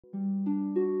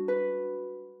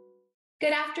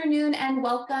Good afternoon and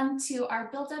welcome to our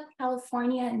Build Up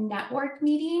California Network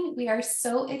meeting. We are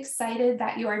so excited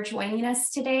that you are joining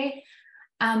us today.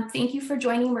 Thank you for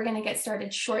joining. We're going to get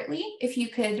started shortly. If you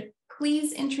could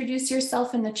please introduce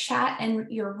yourself in the chat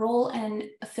and your role and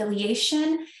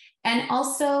affiliation. And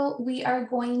also we are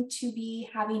going to be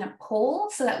having a poll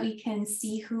so that we can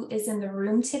see who is in the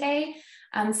room today.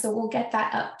 So we'll get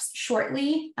that up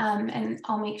shortly and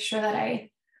I'll make sure that I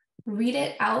read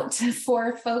it out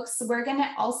for folks. We're going to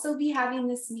also be having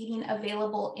this meeting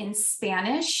available in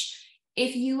Spanish.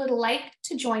 If you would like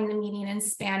to join the meeting in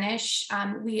Spanish,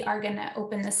 we are going to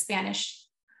open the Spanish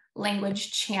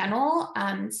language channel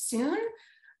soon.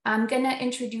 I'm going to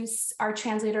introduce our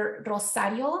translator,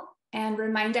 Rosario, and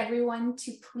remind everyone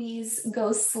to please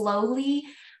go slowly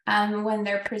when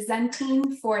they're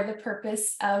presenting for the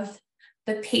purpose of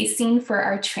the pacing for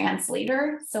our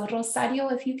translator. So Rosario,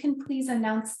 if you can please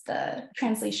announce the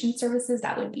translation services,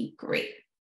 that would be great.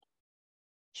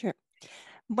 Sure.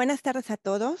 Buenas tardes a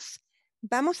todos.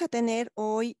 Vamos a tener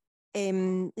hoy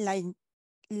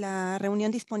la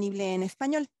reunión disponible en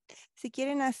español. Si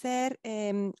quieren hacer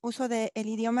uso del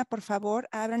idioma, por favor,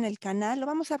 abran el canal. Lo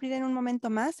vamos a abrir en un momento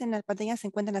más. En la pantalla se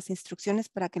encuentran las instrucciones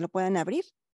para que lo puedan abrir.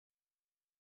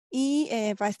 Y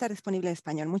va a estar disponible en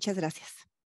español. Muchas gracias.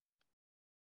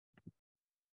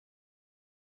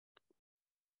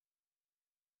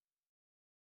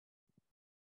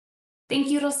 Thank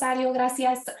you, Rosario.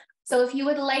 Gracias. So if you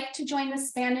would like to join the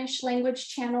Spanish language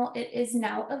channel, it is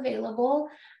now available.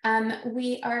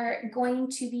 We are going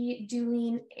to be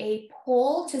doing a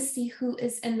poll to see who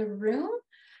is in the room.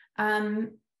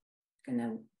 I'm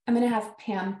gonna have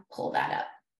Pam pull that up.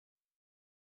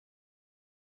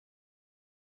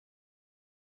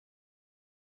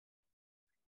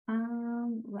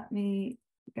 Let me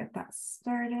get that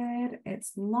started.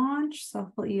 It's launched, so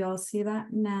hopefully you all see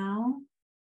that now.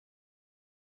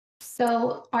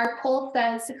 So our poll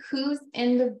says, who's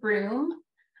in the room?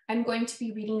 I'm going to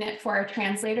be reading it for our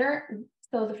translator.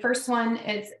 So the first one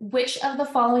is, which of the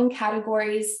following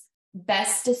categories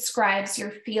best describes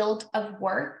your field of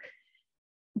work?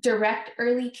 Direct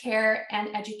early care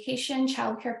and education,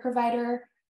 childcare provider,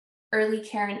 early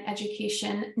care and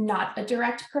education, not a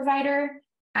direct provider,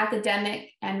 academic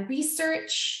and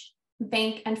research,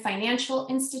 bank and financial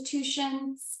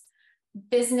institutions,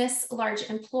 business, large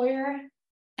employer,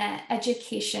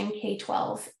 education,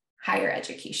 K-12, higher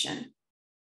education.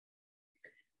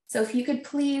 So if you could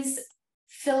please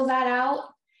fill that out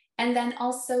and then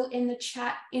also in the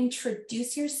chat,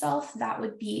 introduce yourself, that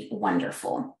would be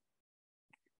wonderful.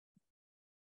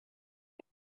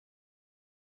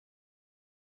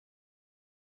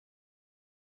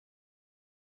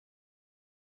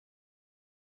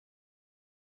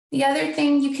 The other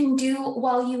thing you can do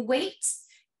while you wait,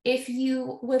 if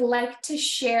you would like to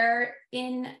share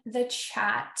in the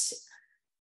chat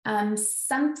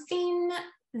something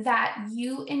that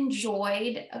you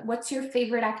enjoyed, what's your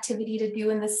favorite activity to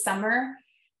do in the summer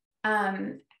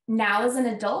now as an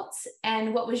adult,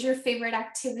 and what was your favorite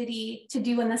activity to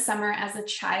do in the summer as a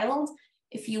child?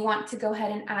 If you want to go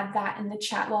ahead and add that in the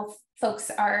chat while folks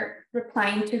are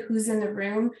replying to who's in the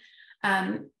room.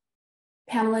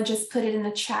 Pamela just put it in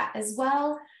the chat as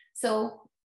well. So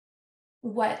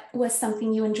what was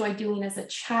something you enjoyed doing as a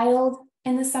child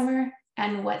in the summer,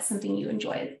 and what's something you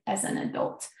enjoyed as an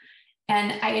adult?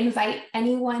 And I invite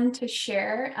anyone to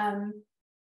share.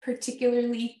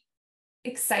 Particularly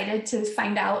excited to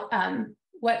find out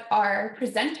what our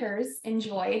presenters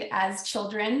enjoyed as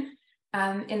children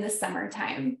in the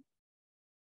summertime.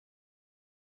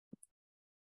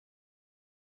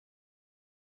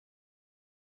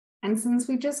 And since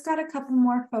we just got a couple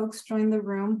more folks join the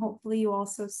room, hopefully you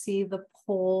also see the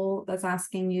poll that's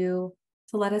asking you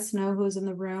to let us know who's in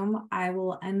the room. I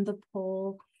will end the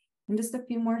poll in just a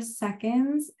few more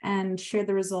seconds and share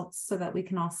the results so that we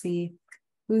can all see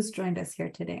who's joined us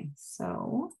here today.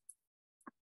 So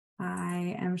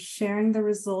I am sharing the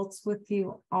results with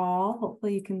you all.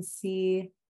 Hopefully you can see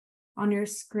on your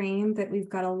screen that we've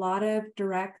got a lot of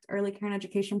direct early care and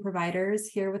education providers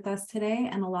here with us today,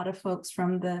 and a lot of folks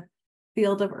from the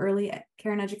field of early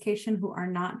care and education who are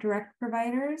not direct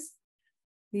providers.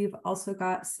 We've also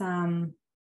got some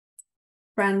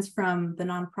friends from the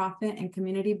nonprofit and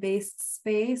community-based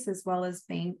space, as well as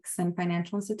banks and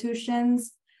financial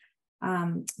institutions,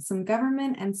 some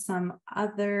government, and some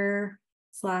other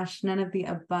 / none of the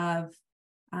above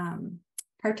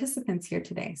participants here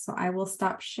today. So I will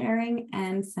stop sharing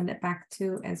and send it back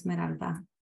to Esmeralda.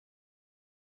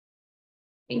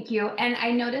 Thank you. And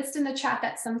I noticed in the chat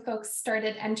that some folks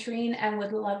started entering and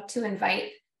would love to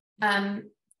invite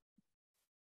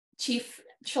Chief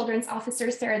Children's Officer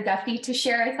Sarah Duffy to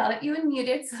share. I saw that you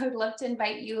unmuted, so I'd love to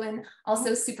invite you, and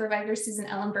also Supervisor Susan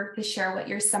Ellenberg to share what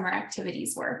your summer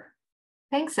activities were.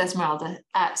 Thanks, Esmeralda.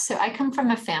 So I come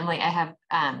from a family. I have,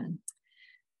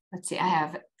 let's see, I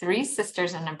have 3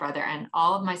 sisters and a brother, and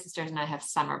all of my sisters and I have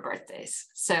summer birthdays.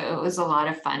 So it was a lot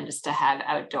of fun just to have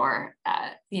outdoor,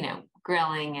 you know,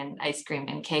 grilling and ice cream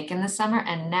and cake in the summer.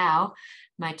 And now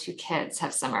my 2 kids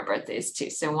have summer birthdays too.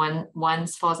 So one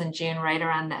falls in June, right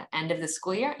around the end of the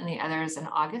school year, and the other is in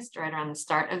August, right around the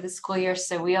start of the school year.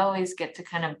 So we always get to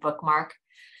kind of bookmark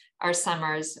our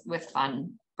summers with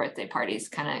fun birthday parties,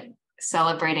 kind of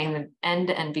celebrating the end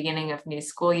and beginning of new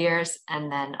school years,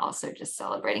 and then also just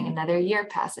celebrating another year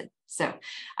passage. So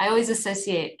I always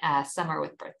associate summer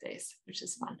with birthdays, which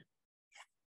is fun.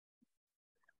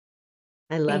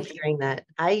 I love hearing that.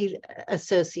 I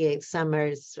associate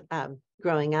summers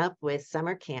growing up with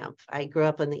summer camp. I grew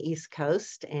up on the East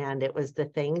Coast, and it was the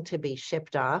thing to be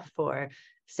shipped off for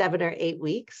 7 or 8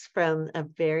 weeks from a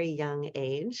very young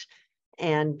age.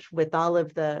 And with all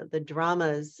of the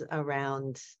dramas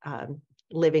around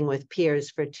living with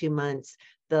peers for 2 months,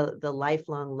 the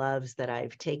lifelong loves that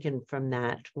I've taken from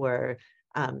that were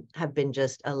have been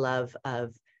just a love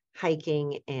of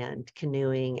hiking and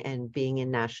canoeing and being in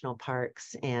national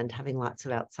parks and having lots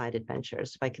of outside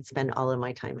adventures. If I could spend all of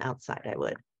my time outside, I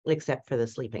would, except for the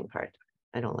sleeping part.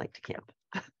 I don't like to camp.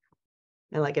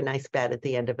 I like a nice bed at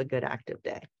the end of a good active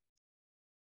day.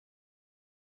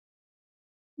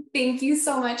 Thank you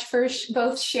so much for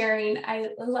both sharing. I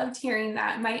loved hearing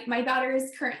that. My daughter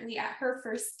is currently at her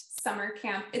first summer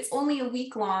camp. It's only a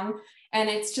week long, and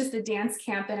it's just a dance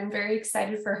camp, and I'm very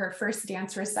excited for her first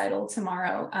dance recital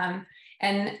tomorrow.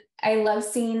 And I love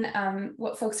seeing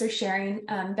what folks are sharing.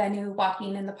 Benu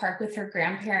walking in the park with her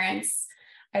grandparents.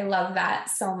 I love that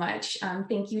so much.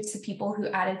 Thank you to people who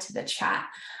added to the chat.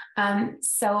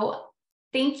 So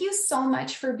thank you so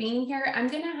much for being here. I'm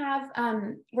gonna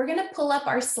have, we're gonna pull up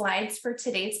our slides for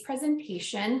today's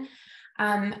presentation.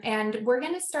 And we're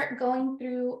gonna start going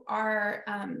through our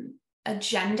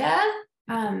agenda.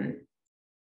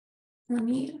 Let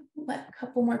me let a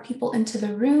couple more people into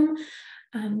the room.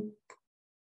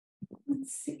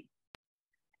 Let's see.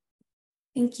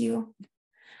 Thank you.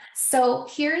 So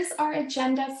here's our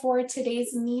agenda for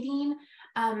today's meeting.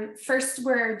 First,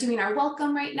 we're doing our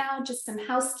welcome right now, just some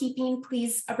housekeeping.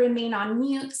 Please remain on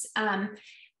mute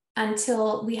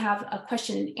until we have a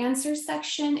question and answer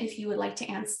section. If you would like to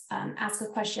ask a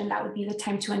question, that would be the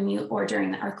time to unmute, or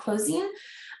during our closing.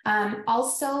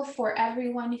 Also, for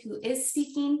everyone who is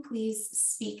speaking, please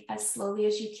speak as slowly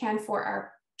as you can for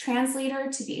our translator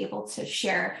to be able to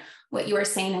share what you are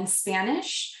saying in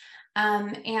Spanish.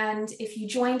 And if you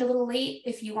joined a little late,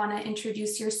 if you want to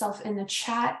introduce yourself in the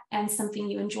chat and something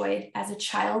you enjoyed as a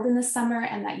child in the summer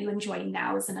and that you enjoy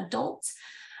now as an adult,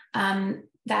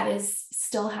 that is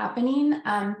still happening.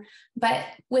 But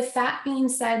with that being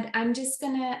said, I'm just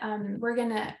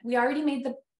gonna, we already made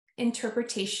the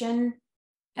interpretation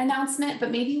announcement,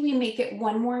 but maybe we make it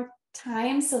one more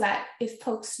time so that if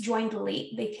folks joined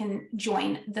late, they can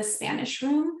join the Spanish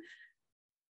room.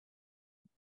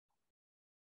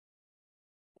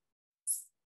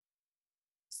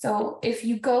 So if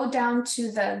you go down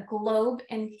to the globe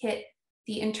and hit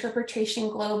the interpretation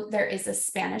globe, there is a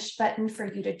Spanish button for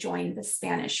you to join the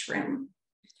Spanish room.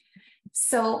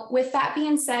 So with that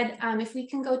being said, if we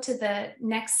can go to the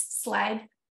next slide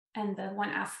and the one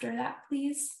after that,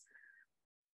 please.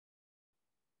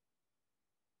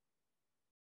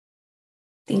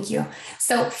 Thank you.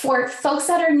 So for folks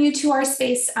that are new to our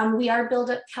space, we are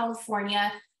Build Up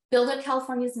California. Build Up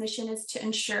California's mission is to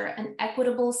ensure an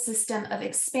equitable system of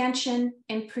expansion,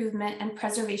 improvement, and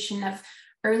preservation of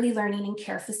early learning and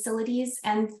care facilities.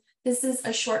 And this is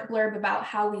a short blurb about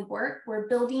how we work. We're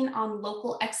building on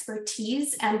local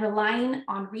expertise and relying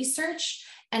on research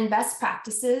and best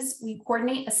practices. We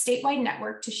coordinate a statewide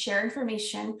network to share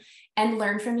information and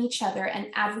learn from each other and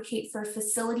advocate for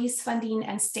facilities funding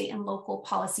and state and local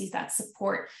policies that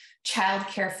support child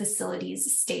care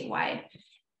facilities statewide.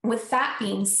 With that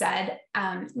being said,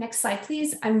 next slide,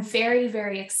 please. I'm very,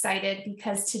 very excited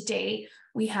because today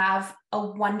we have a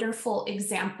wonderful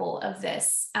example of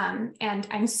this. And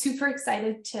I'm super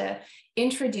excited to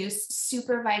introduce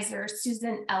Supervisor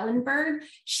Susan Ellenberg.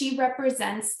 She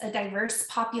represents a diverse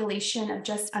population of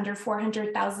just under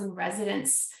 400,000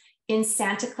 residents in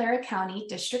Santa Clara County,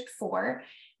 District 4,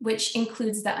 which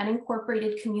includes the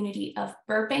unincorporated community of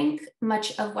Burbank,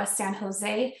 much of West San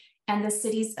Jose, and the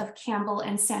cities of Campbell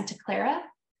and Santa Clara.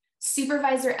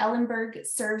 Supervisor Ellenberg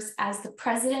serves as the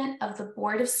president of the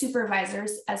Board of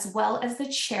Supervisors, as well as the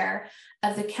chair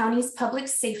of the county's Public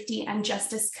Safety and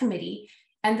Justice Committee,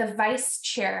 and the vice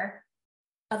chair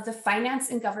of the Finance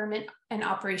and Government and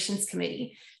Operations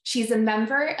Committee. She's a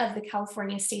member of the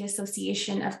California State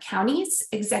Association of Counties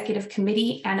Executive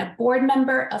Committee and a board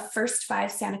member of First 5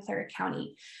 Santa Clara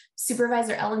County.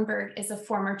 Supervisor Ellenberg is a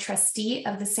former trustee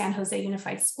of the San Jose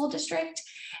Unified School District.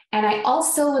 And I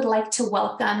also would like to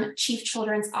welcome Chief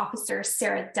Children's Officer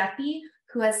Sarah Duffy,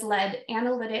 who has led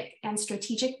analytic and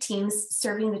strategic teams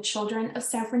serving the children of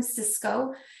San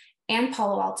Francisco and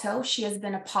Palo Alto. She has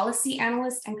been a policy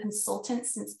analyst and consultant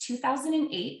since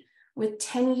 2008, with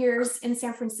 10 years in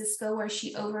San Francisco, where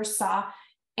she oversaw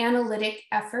analytic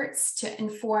efforts to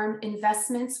inform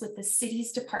investments with the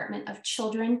city's Department of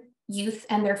Children, Youth,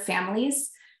 and their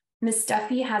families. Ms.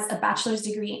 Duffy has a bachelor's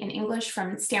degree in English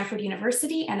from Stanford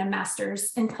University and a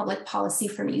master's in public policy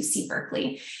from UC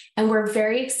Berkeley. And we're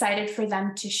very excited for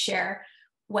them to share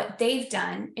what they've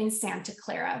done in Santa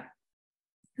Clara.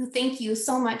 Thank you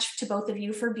so much to both of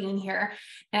you for being here.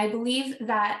 And I believe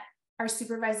that our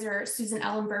supervisor, Susan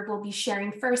Ellenberg, will be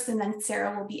sharing first, and then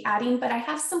Sarah will be adding, but I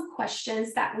have some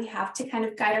questions that we have to kind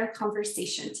of guide our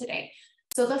conversation today.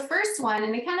 So the first one,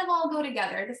 and they kind of all go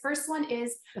together, the first one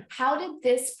is, how did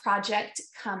this project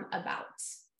come about?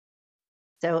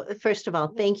 So first of all,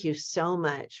 thank you so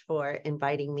much for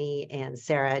inviting me and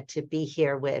Sarah to be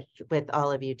here with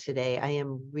all of you today. I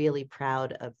am really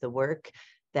proud of the work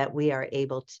that we are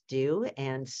able to do,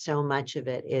 and so much of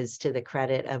it is to the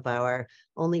credit of our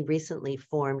only recently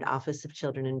formed Office of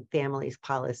Children and Families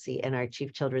Policy and our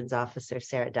Chief Children's Officer,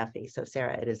 Sarah Duffy. So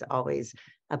Sarah, it is always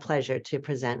a pleasure to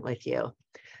present with you.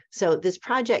 So this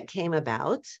project came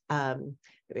about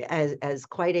as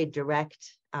quite a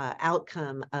direct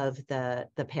outcome of the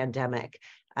pandemic.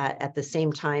 At the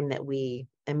same time that we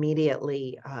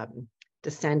immediately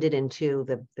descended into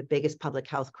the biggest public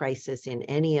health crisis in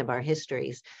any of our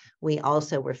histories, we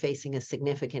also were facing a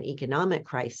significant economic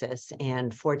crisis.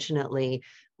 And fortunately,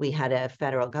 we had a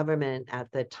federal government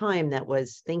at the time that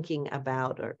was thinking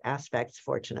about, or aspects,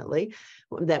 fortunately,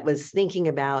 that was thinking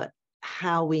about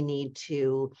how we need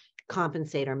to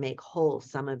compensate or make whole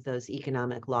some of those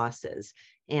economic losses.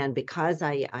 And because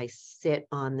I sit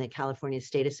on the California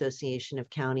State Association of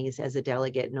Counties as a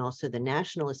delegate, and also the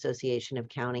National Association of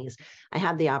Counties, I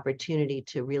have the opportunity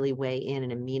to really weigh in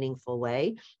a meaningful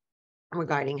way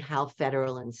regarding how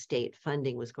federal and state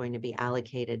funding was going to be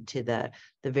allocated to the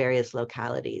various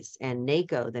localities. And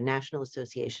NACO, the National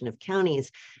Association of Counties,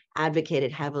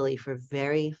 advocated heavily for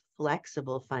very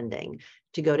flexible funding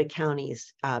to go to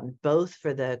counties, both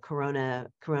for the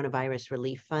coronavirus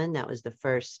relief fund. That was the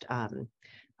first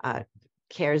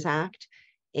CARES Act.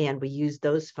 And we used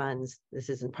those funds, this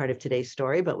isn't part of today's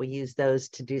story, but we used those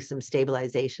to do some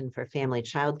stabilization for family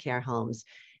childcare homes.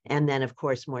 And then, of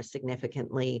course, more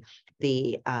significantly,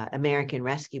 the American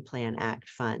Rescue Plan Act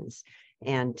funds.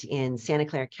 And in Santa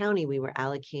Clara County, we were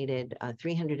allocated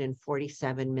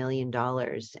 $347 million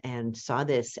and saw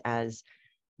this as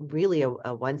really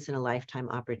a once-in-a-lifetime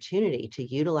opportunity to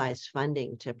utilize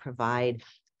funding to provide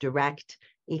direct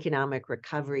economic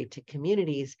recovery to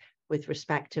communities with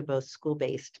respect to both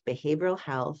school-based behavioral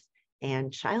health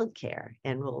and childcare.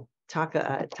 And we'll talk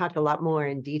a lot more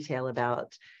in detail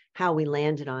about how we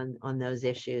landed on those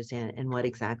issues and what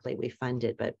exactly we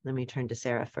funded. But let me turn to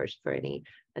Sarah first for any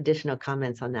additional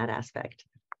comments on that aspect.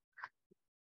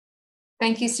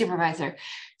 Thank you, Supervisor.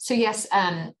 So yes,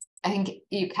 I think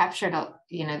you captured,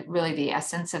 really the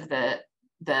essence of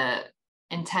the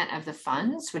intent of the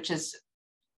funds, which is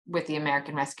with the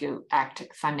American Rescue Act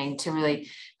funding to really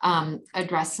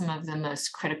address some of the most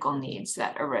critical needs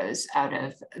that arose out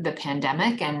of the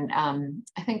pandemic. And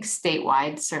I think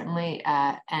statewide, certainly,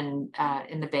 and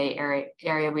in the Bay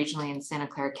Area regionally in Santa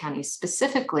Clara County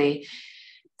specifically,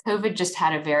 COVID just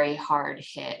had a very hard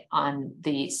hit on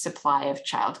the supply of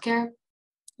childcare,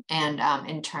 and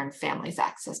in turn, families'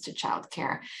 access to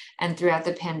childcare. And throughout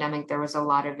the pandemic, there was a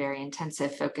lot of very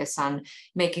intensive focus on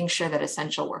making sure that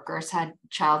essential workers had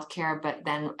childcare. But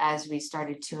then as we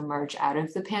started to emerge out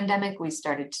of the pandemic, we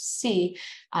started to see,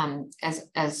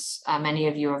 as many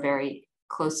of you are very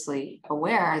closely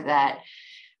aware, that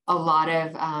a lot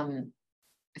of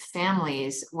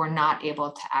families were not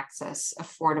able to access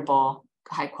affordable,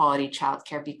 high quality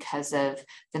childcare because of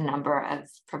the number of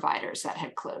providers that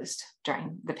had closed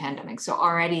during the pandemic. So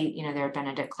already, there had been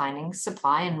a declining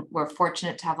supply, and we're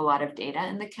fortunate to have a lot of data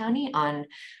in the county on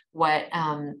what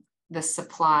the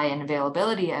supply and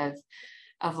availability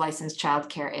of licensed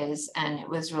childcare is. And it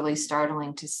was really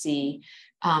startling to see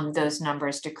those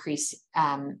numbers decrease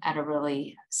at a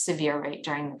really severe rate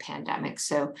during the pandemic.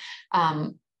 So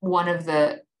one of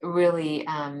the really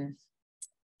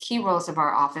key roles of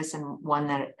our office, and one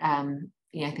that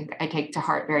I think I take to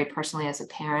heart very personally as a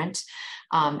parent,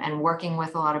 and working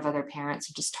with a lot of other parents,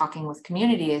 just talking with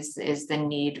community is the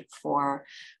need for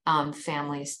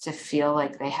families to feel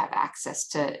like they have access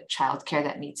to childcare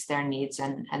that meets their needs,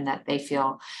 and that they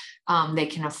feel they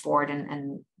can afford,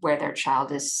 and where their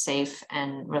child is safe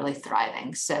and really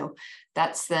thriving. So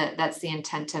that's the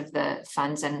intent of the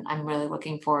funds, and I'm really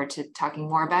looking forward to talking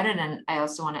more about it. And I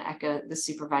also want to echo the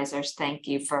supervisor's thank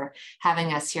you for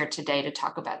having us here today to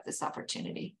talk about this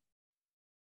opportunity.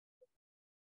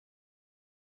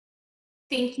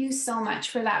 Thank you so much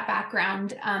for that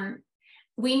background.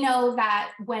 We know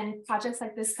that when projects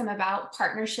like this come about,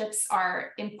 partnerships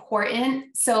are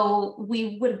important. So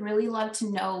we would really love to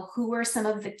know who are some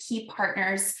of the key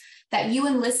partners that you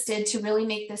enlisted to really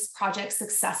make this project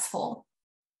successful.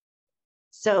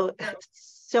 So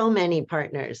many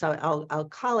partners. I'll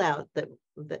call out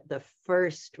the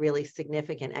first really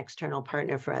significant external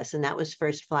partner for us, and that was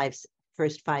First Five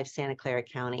Santa Clara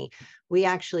County. We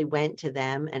actually went to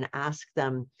them and asked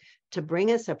them to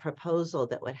bring us a proposal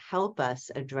that would help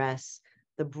us address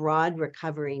the broad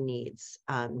recovery needs,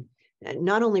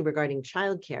 not only regarding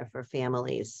childcare for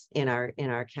families in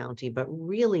our county, but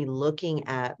really looking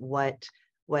at what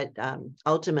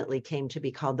ultimately came to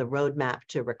be called the roadmap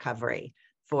to recovery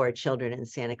for children in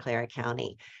Santa Clara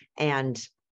County. And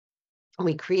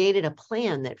we created a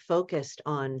plan that focused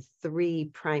on 3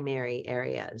 primary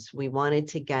areas. We wanted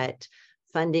to get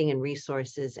funding and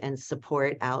resources and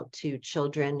support out to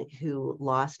children who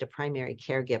lost a primary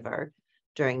caregiver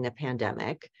during the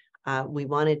pandemic. We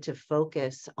wanted to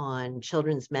focus on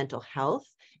children's mental health,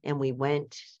 and we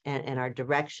went, and our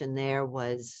direction there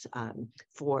was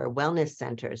for wellness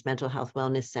centers, mental health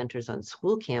wellness centers on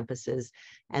school campuses.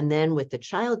 And then with the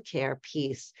childcare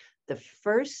piece, the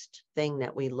first thing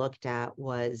that we looked at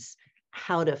was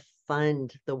how to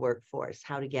fund the workforce,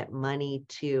 how to get money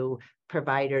to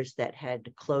providers that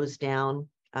had closed down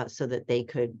so that they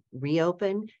could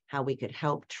reopen, how we could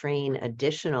help train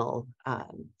additional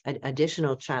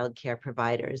childcare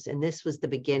providers. And this was the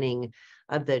beginning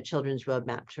of the Children's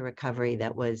Roadmap to Recovery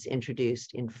that was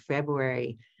introduced in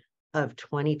February of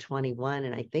 2021.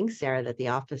 And I think, Sarah, that the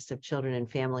Office of Children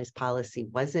and Families Policy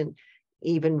wasn't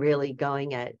even really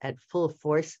going at full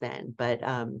force then. But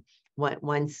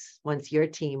once your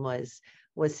team was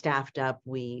staffed up,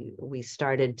 we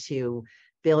started to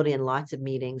build in lots of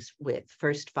meetings with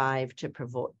First Five to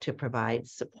provide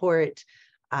support.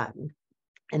 And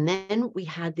then we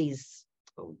had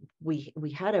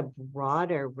we had a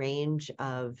broader range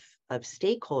of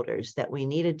stakeholders that we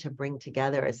needed to bring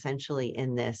together essentially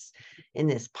in this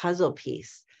puzzle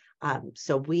piece.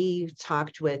 So we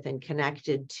talked with and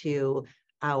connected to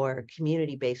our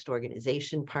community-based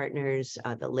organization partners,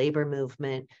 the labor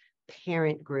movement,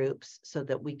 parent groups, so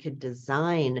that we could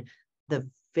design the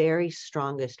very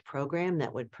strongest program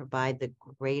that would provide the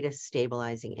greatest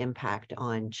stabilizing impact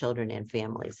on children and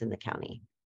families in the county.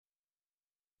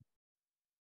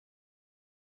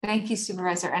 Thank you,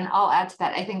 Supervisor. And I'll add to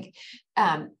that. I think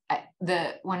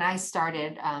when I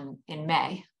started in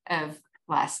May of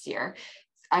last year,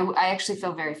 I actually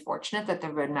feel very fortunate that the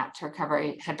Roadmap to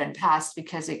Recovery had been passed,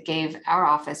 because it gave our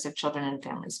Office of Children and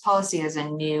Families Policy as a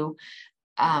new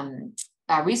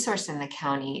resource in the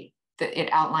county. That it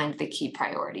outlined the key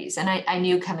priorities. And I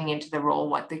knew coming into the role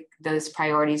what those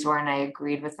priorities were, and I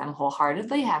agreed with them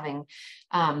wholeheartedly, having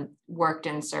worked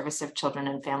in service of children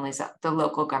and families at the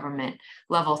local government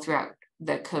level throughout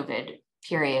the COVID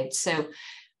period. So,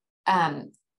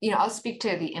 I'll speak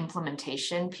to the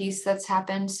implementation piece that's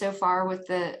happened so far with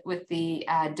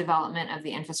the development of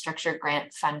the infrastructure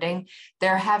grant funding.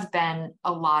 There have been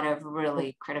a lot of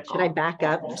really critical. Should I back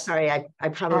up? Sorry, I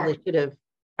probably should have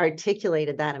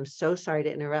articulated that. I'm so sorry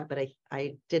to interrupt, but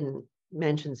I didn't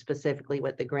mention specifically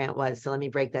what the grant was. So let me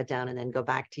break that down and then go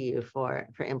back to you for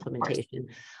implementation.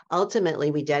 Ultimately,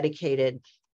 we dedicated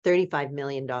 $35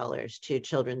 million to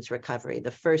children's recovery. The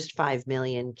first $5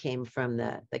 million came from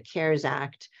the CARES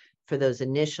Act for those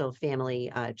initial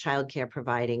family childcare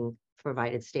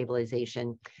provided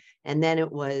stabilization. And then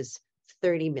it was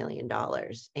 $30 million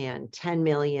and $10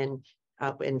 million.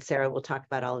 And Sarah will talk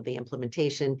about all of the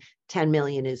implementation. 10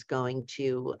 million is going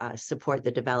to support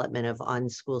the development of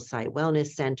on-school site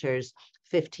wellness centers,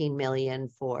 15 million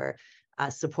for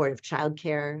support of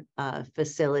childcare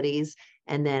facilities,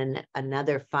 and then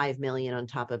another 5 million on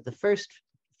top of the first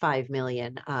 5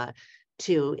 million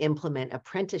to implement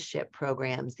apprenticeship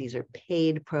programs. These are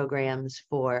paid programs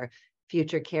for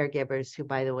future caregivers who,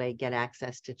 by the way, get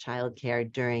access to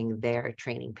childcare during their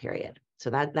training period. So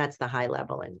that's the high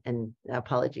level, and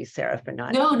apologies, Sarah, for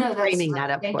not framing that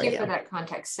up for you. Thank you for that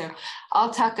context. So I'll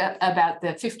talk about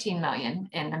the 15 million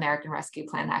in American Rescue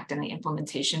Plan Act and the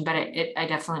implementation, but I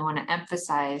definitely want to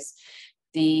emphasize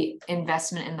the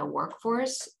investment in the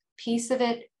workforce piece of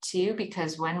it too,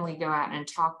 because when we go out and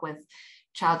talk with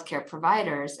childcare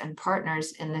providers and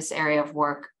partners in this area of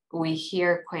work, we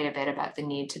hear quite a bit about the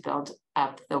need to build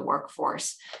up the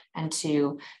workforce and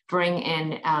to bring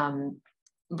in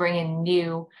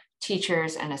new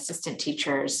teachers and assistant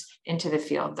teachers into the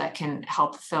field that can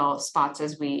help fill spots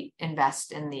as we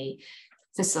invest in the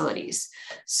facilities.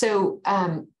 So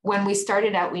when we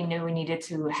started out, we knew we needed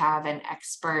to have an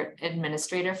expert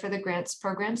administrator for the grants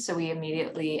program. So we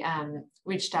immediately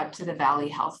reached out to the Valley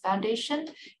Health Foundation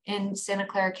in Santa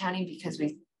Clara County because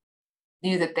we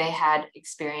knew that they had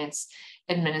experience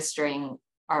administering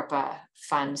ARPA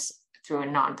funds through a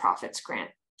nonprofits grant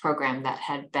program that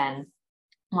had been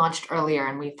launched earlier,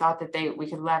 and we thought that we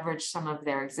could leverage some of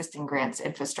their existing grants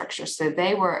infrastructure. So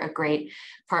they were a great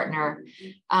partner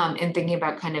in thinking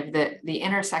about kind of the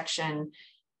intersection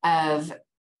of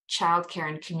childcare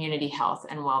and community health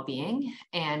and well-being,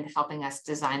 and helping us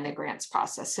design the grants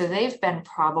process. So they've been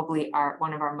probably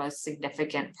one of our most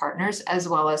significant partners, as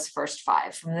well as First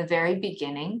Five. From the very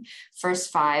beginning,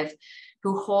 First Five,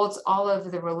 who holds all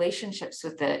of the relationships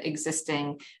with the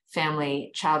existing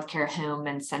family childcare home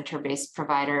and center-based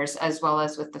providers, as well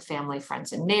as with the Family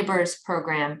Friends and Neighbors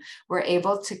program, were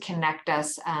able to connect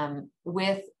us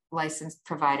with licensed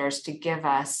providers to give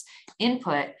us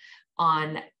input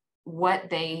on what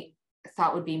they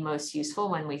thought would be most useful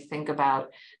when we think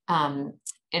about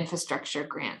infrastructure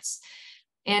grants.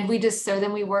 And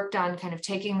then we worked on kind of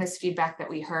taking this feedback that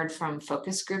we heard from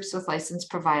focus groups with licensed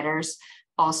providers,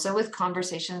 also with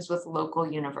conversations with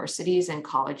local universities and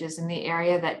colleges in the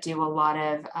area that do a lot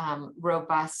of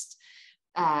robust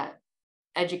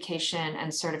education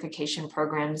and certification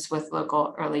programs with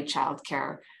local early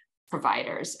childcare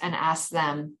providers, and ask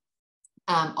them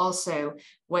also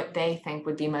what they think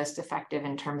would be most effective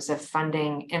in terms of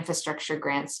funding infrastructure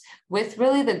grants, with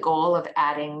really the goal of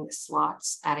adding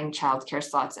childcare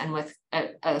slots, and with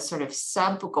a sort of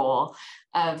sub goal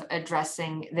of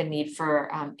addressing the need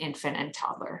for infant and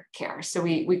toddler care. So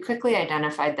we quickly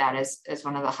identified that as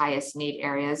one of the highest need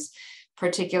areas,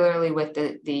 particularly with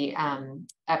the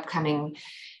upcoming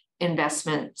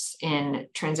investments in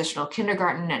transitional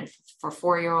kindergarten, and for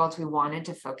 4-year-olds, we wanted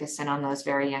to focus in on those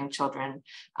very young children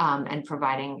and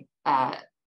providing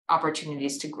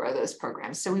opportunities to grow those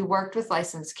programs. So we worked with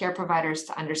licensed care providers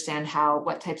to understand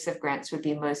what types of grants would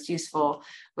be most useful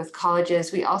with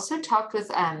colleges. We also talked with,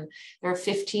 there are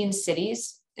 15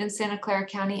 cities in Santa Clara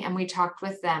County, and we talked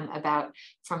with them about,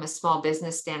 from a small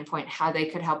business standpoint, how they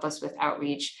could help us with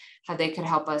outreach, how they could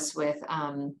help us with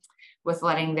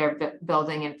letting their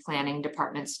building and planning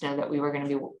departments know that we were going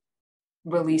to be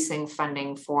releasing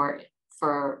funding for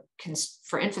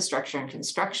infrastructure and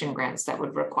construction grants that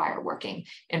would require working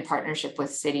in partnership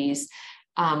with cities.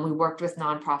 We worked with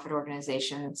nonprofit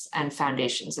organizations and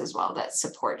foundations as well that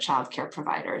support childcare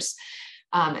providers.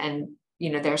 And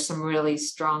there's some really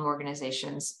strong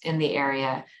organizations in the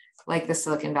area, like the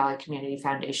Silicon Valley Community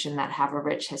Foundation, that have a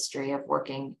rich history of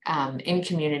working in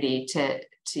community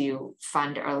to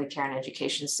fund early care and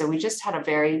education. So we just had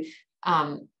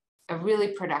a really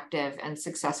productive and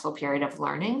successful period of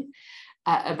learning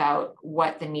about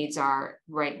what the needs are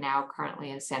right now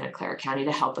currently in Santa Clara County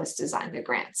to help us design the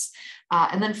grants.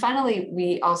 And then finally,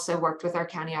 we also worked with our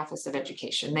County Office of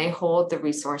Education. They hold the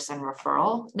resource and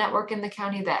referral network in the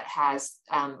county that has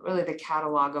really the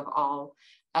catalog of all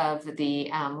of the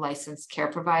licensed care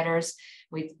providers.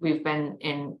 We've been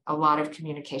in a lot of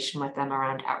communication with them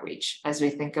around outreach as we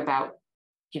think about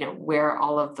where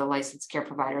all of the licensed care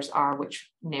providers are,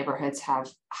 which neighborhoods have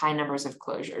high numbers of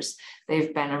closures.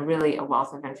 They've been a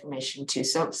wealth of information too.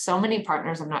 So many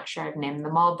partners, I'm not sure I've named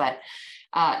them all, but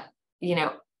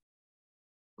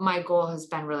my goal has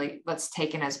been really, let's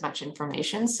take in as much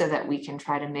information so that we can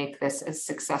try to make this as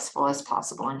successful as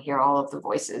possible and hear all of the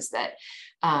voices that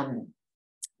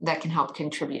can help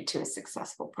contribute to a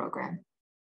successful program.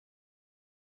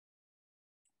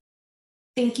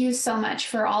 Thank you so much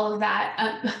for all of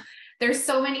that. There's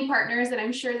so many partners, and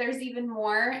I'm sure there's even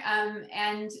more.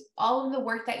 And all of the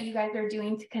work that you guys are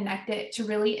doing to connect it, to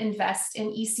really invest in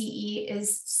ECE,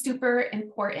 is super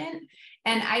important.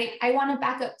 And I want to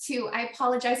back up too. I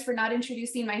apologize for not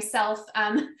introducing myself.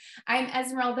 I'm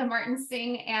Esmeralda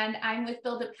Martin-Singh, and I'm with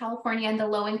Build Up California and the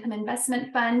Low Income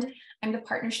Investment Fund. I'm the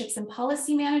Partnerships and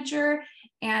Policy Manager,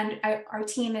 and our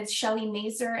team is Shelly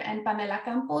Mazer and Pamela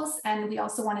Campos. And we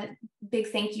also want to big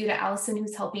thank you to Allison,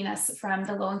 who's helping us from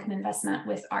the Low Income Investment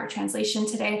with our translation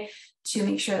today to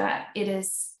make sure that it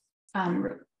is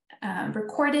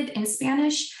recorded in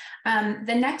Spanish.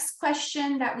 The next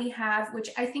question that we have, which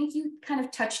I think you kind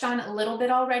of touched on a little bit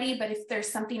already, but if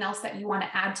there's something else that you want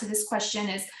to add to this question,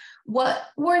 is what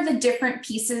were the different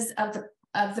pieces of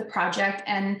the project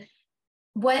and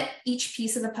what each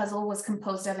piece of the puzzle was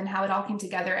composed of and how it all came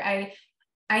together?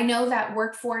 I know that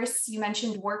workforce, you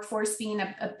mentioned workforce being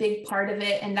a big part of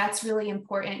it, and that's really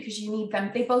important because you need them.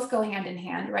 They both go hand in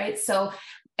hand, right? So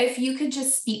if you could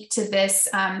just speak to this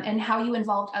and how you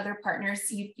involved other partners.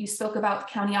 You spoke about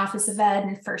County Office of Ed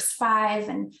and First Five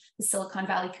and the Silicon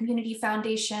Valley Community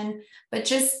Foundation, but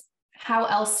just how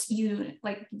else you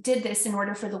did this in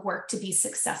order for the work to be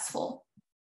successful.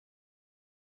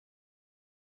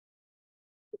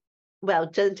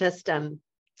 Well, just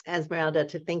Esmeralda,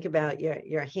 to think about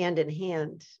your hand in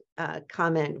hand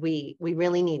comment, we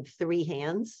really need three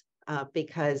hands.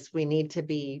 Because we need to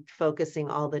be focusing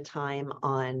all the time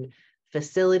on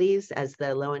facilities, as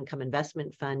the Low Income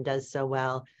Investment Fund does so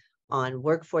well, on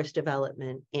workforce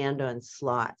development, and on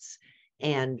slots.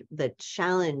 And the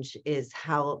challenge is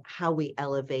how we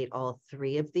elevate all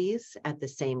three of these at the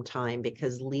same time,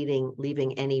 because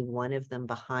leaving any one of them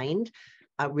behind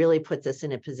really puts us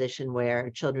in a position where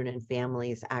children and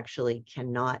families actually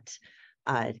cannot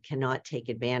take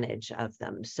advantage of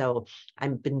them. So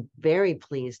I've been very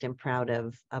pleased and proud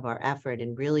of our effort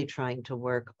in really trying to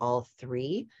work all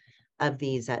three of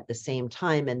these at the same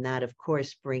time. And that, of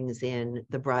course, brings in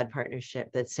the broad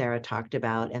partnership that Sarah talked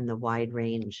about and the wide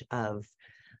range of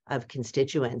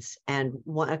constituents. And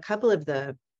a couple of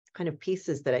the kind of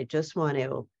pieces that I just want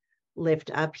to lift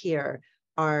up here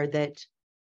are that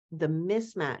the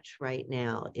mismatch right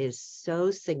now is so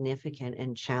significant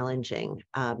and challenging.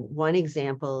 One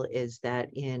example is that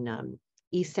in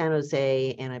East San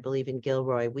Jose, and I believe in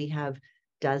Gilroy, we have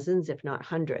dozens, if not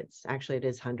hundreds, actually it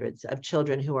is hundreds, of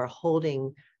children who are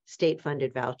holding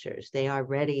state-funded vouchers. They are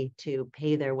ready to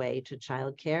pay their way to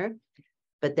childcare,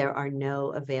 but there are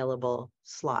no available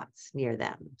slots near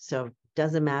them. So it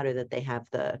doesn't matter that they have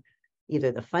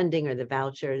either the funding or the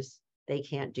vouchers, they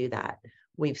can't do that.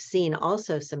 We've seen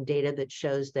also some data that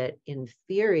shows that in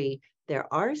theory,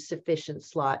 there are sufficient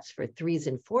slots for 3s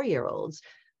and 4-year-olds,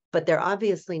 but they're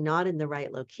obviously not in the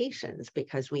right locations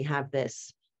because we have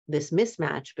this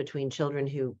mismatch between children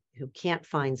who can't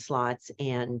find slots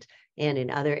and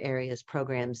in other areas,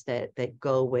 programs that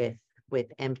go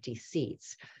with empty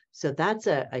seats. So that's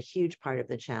a huge part of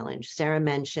the challenge. Sarah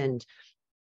mentioned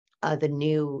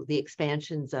the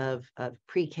expansions of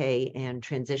pre-K and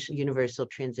universal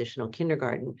transitional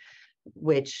kindergarten,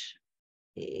 which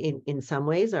in some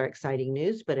ways are exciting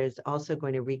news, but is also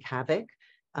going to wreak havoc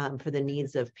for the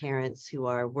needs of parents who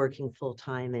are working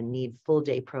full-time and need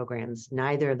full-day programs.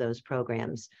 Neither of those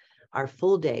programs are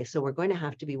full-day. So we're going to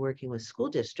have to be working with school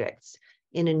districts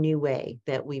in a new way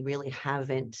that we really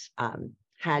haven't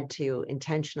had to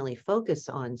intentionally focus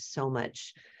on so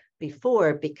much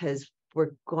before, because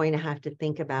we're going to have to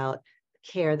think about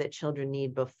care that children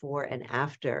need before and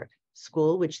after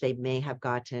school, which they may have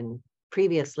gotten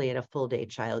previously at a full-day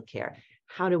childcare.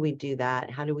 How do we do that?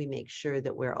 How do we make sure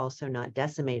that we're also not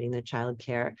decimating the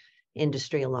childcare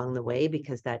industry along the way?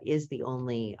 Because that is the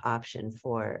only option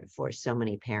for so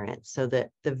many parents. So the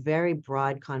very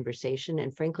broad conversation,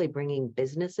 and frankly, bringing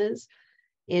businesses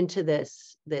into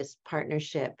this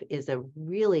partnership is a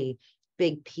really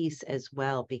big piece as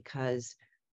well, because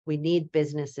we need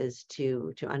businesses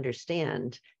to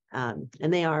understand, and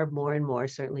they are more and more,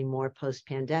 certainly more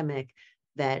post-pandemic,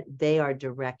 that they are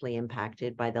directly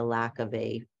impacted by the lack of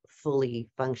a fully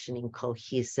functioning,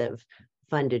 cohesive,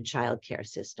 funded childcare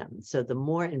system. So the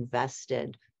more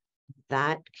invested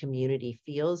that community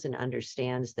feels and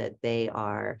understands that they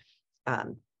are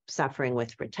suffering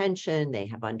with retention, they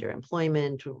have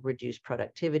underemployment, reduced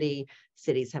productivity,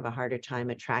 cities have a harder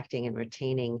time attracting and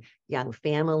retaining young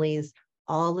families.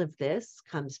 All of this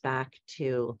comes back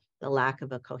to the lack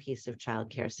of a cohesive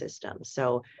childcare system.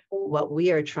 So what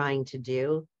we are trying to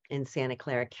do in Santa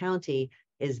Clara County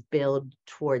is build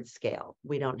towards scale.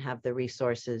 We don't have the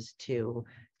resources to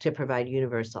provide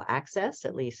universal access,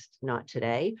 at least not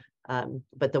today.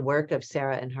 But the work of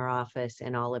Sarah and her office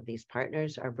and all of these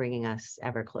partners are bringing us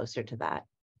ever closer to that.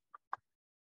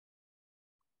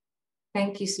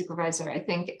 Thank you, Supervisor. I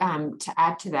think to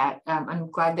add to that,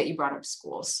 I'm glad that you brought up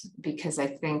schools, because I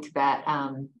think that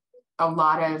a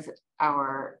lot of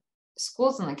our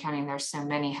schools in the county, and there's so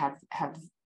many,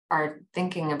 are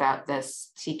thinking about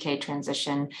this TK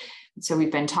transition. So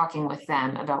we've been talking with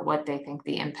them about what they think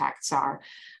the impacts are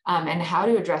and how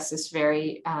to address this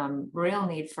very real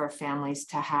need for families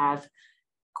to have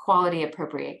quality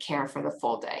appropriate care for the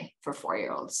full day for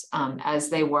 4-year-olds as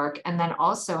they work. And then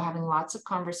also having lots of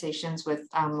conversations with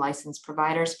licensed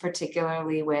providers,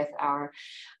 particularly with our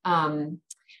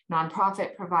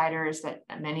nonprofit providers, that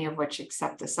many of which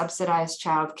accept the subsidized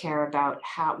childcare, about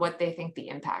what they think the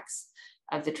impacts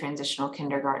of the transitional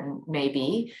kindergarten may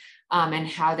be, and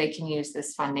how they can use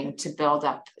this funding to build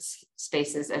up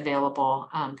spaces available,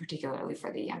 particularly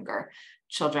for the younger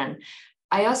children.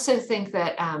 I also think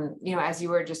that, you know, as you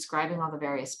were describing all the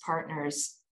various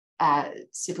partners,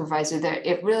 Supervisor, that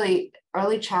it really,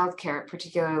 early childcare,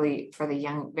 particularly for the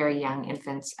young, very young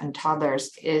infants and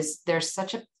toddlers, there's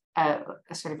such a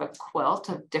sort of a quilt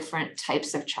of different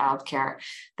types of childcare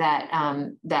that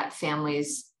that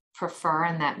families prefer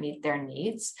and that meet their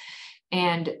needs.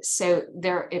 And so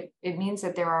it means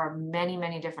that there are many,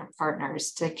 many different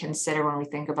partners to consider when we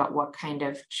think about what kind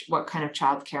of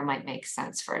childcare might make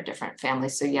sense for a different family.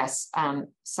 So yes,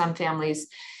 some families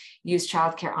use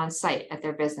childcare on site at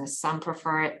their business. Some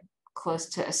prefer it close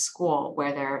to a school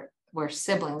where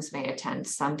siblings may attend.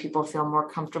 Some people feel more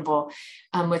comfortable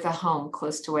with a home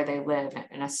close to where they live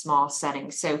in a small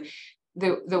setting. So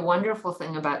the wonderful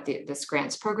thing about this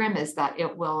grants program is that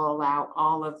it will allow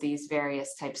all of these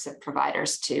various types of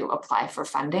providers to apply for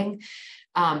funding.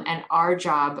 And our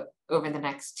job over the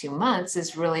next 2 months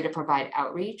is really to provide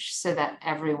outreach so that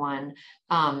everyone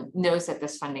knows that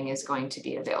this funding is going to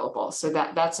be available. So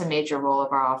that's a major role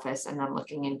of our office. And then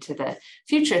looking into the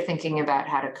future, thinking about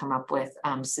how to come up with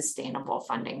sustainable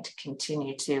funding to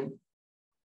continue to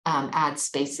add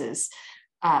spaces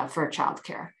for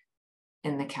childcare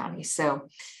in the county. So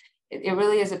it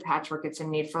really is a patchwork. It's a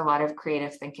need for a lot of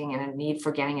creative thinking and a need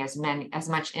for getting as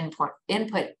much input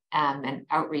and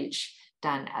outreach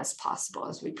done as possible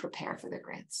as we prepare for the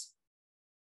grants.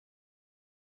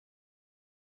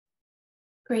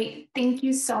 Great, thank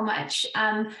you so much.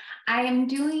 I am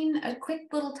doing a quick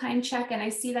little time check and I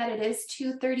see that it is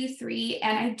 2:33,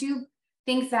 and I do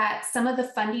think that some of the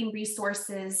funding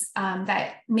resources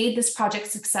that made this project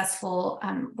successful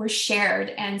were shared.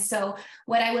 And so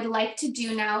what I would like to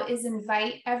do now is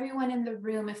invite everyone in the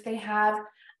room, if they have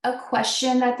a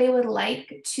question that they would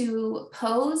like to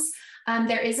pose.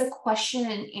 There is a question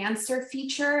and answer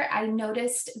feature. I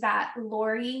noticed that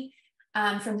Lori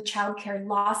from the Child Care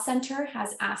Law Center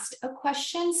has asked a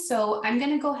question. So I'm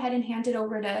going to go ahead and hand it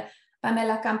over to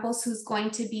Pamela Campos, who's going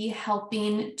to be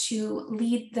helping to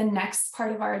lead the next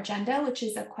part of our agenda, which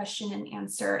is a question and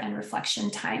answer and reflection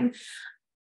time.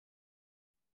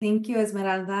 Thank you,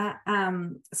 Esmeralda.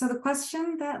 So the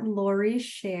question that Lori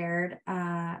shared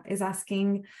is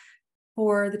asking,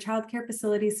 for the child care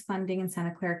facilities funding in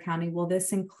Santa Clara County, will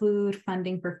this include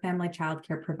funding for family child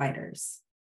care providers?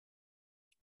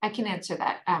 I can answer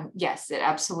that. Yes, it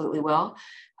absolutely will.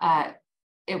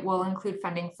 It will include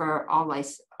funding for all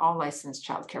licensed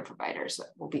child care providers that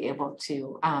will be able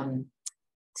to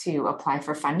apply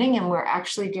for funding. And we're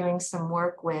actually doing some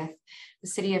work with the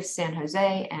City of San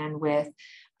Jose and with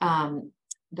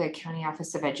the County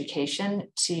Office of Education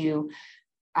to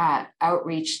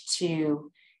outreach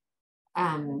to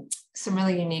some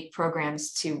really unique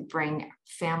programs to bring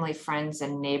family, friends,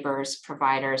 and neighbors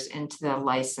providers into the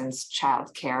licensed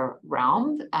childcare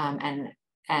realm,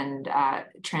 and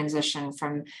transition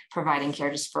from providing care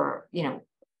just for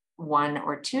 1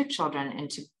 or 2 children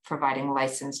into providing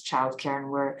licensed childcare. And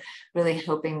we're really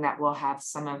hoping that we'll have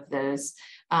some of those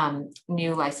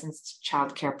new licensed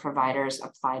childcare providers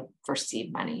apply for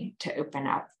seed money to open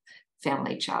up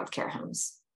family childcare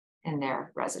homes in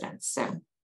their residence. So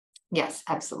yes,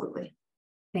 absolutely.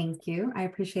 Thank you. I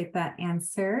appreciate that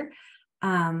answer.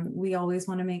 We always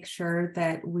want to make sure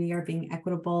that we are being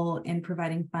equitable in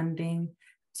providing funding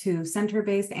to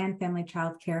center-based and family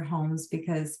child care homes,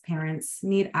 because parents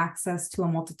need access to a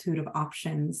multitude of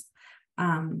options.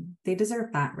 They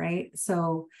deserve that, right?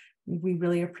 So we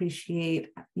really appreciate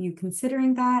you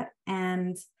considering that.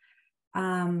 And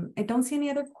I don't see any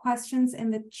other questions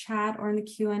in the chat or in the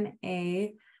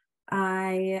Q&A.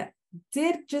 I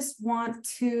did just want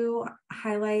to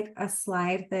highlight a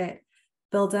slide that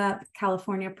Build Up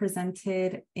California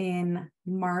presented in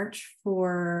March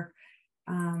for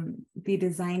the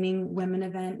Designing Women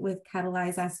event with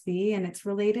Catalyze SV, and it's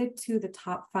related to the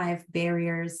top 5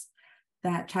 barriers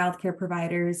that childcare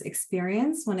providers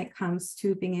experience when it comes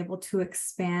to being able to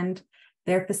expand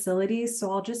their facilities. So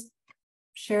I'll just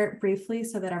share it briefly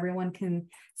so that everyone can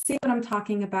see what I'm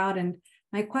talking about. And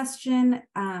my question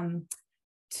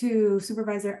to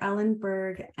Supervisor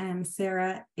Ellenberg and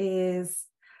Sarah is,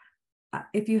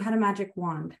 if you had a magic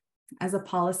wand as a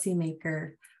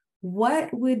policymaker,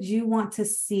 what would you want to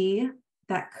see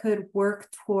that could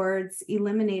work towards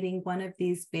eliminating one of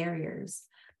these barriers?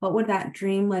 what would that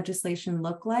dream legislation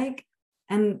look like?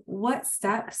 And what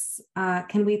steps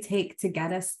can we take to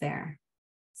get us there?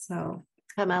 So,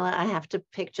 Pamela, I have to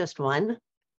pick just one.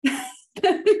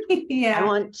 yeah, I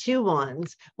want two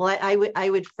wands. Well, I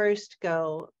would first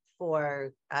go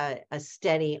for a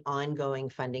steady, ongoing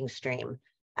funding stream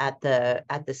at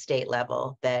the state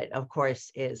level that, of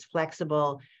course, is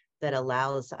flexible, that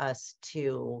allows us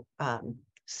to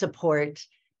support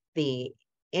the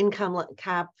income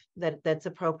cap that's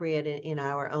appropriate in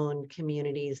our own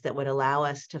communities, that would allow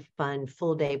us to fund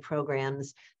full day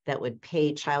programs, that would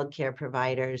pay childcare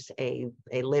providers a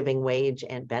living wage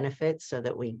and benefits, so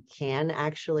that we can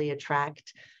actually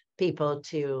attract people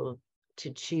to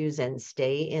choose and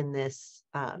stay in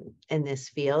this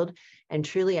field. And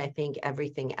truly, I think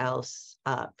everything else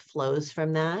flows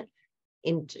from that.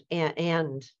 And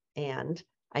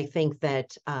I think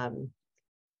that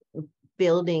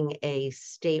building a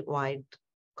statewide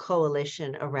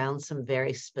coalition around some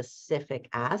very specific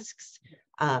asks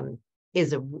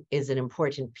is an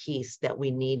important piece that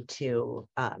we need to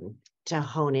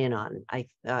hone in on.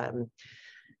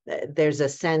 There's a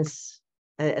sense,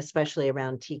 especially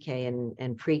around TK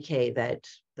and pre-K, that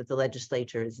the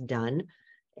legislature is done,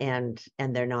 and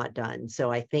they're not done.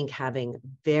 So I think having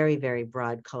very, very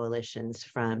broad coalitions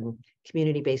from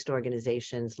community-based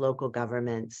organizations, local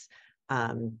governments,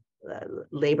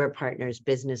 labor partners,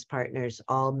 business partners,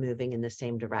 all moving in the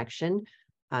same direction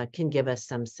can give us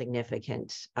some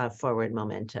significant forward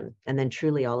momentum. And then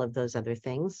truly all of those other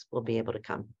things will be able to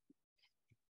come.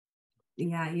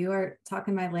 Yeah, you are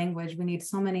talking my language. We need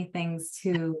so many things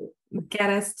to get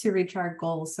us to reach our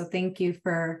goals. So thank you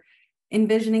for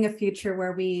envisioning a future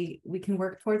where we can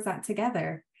work towards that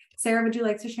together. Sarah, would you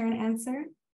like to share an answer?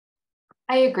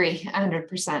 I agree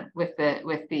 100% with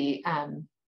the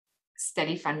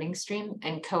steady funding stream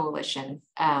and coalition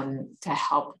to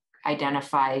help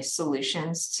identify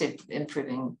solutions to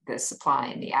improving the supply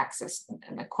and the access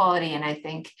and the quality. And I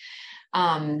think,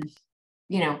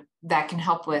 that can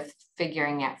help with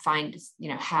figuring out,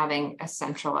 having a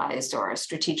centralized or a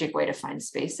strategic way to find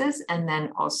spaces, and then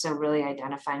also really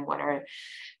identifying what are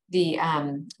the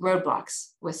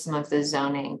roadblocks with some of the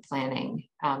zoning, planning,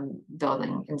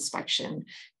 building inspection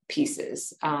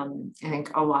pieces. I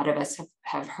think a lot of us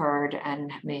have heard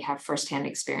and may have firsthand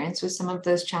experience with some of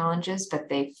those challenges, but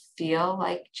they feel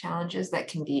like challenges that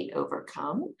can be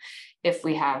overcome if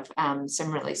we have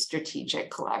some really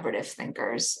strategic collaborative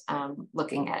thinkers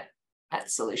looking at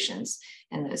solutions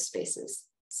in those spaces.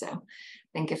 So I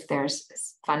think if there's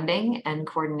funding and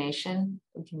coordination,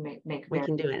 we can we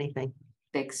can do anything.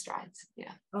 Big strides.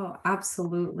 Yeah. Oh,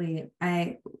 absolutely.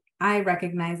 I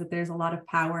recognize that there's a lot of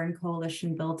power in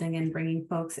coalition building and bringing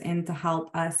folks in to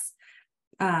help us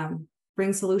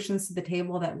bring solutions to the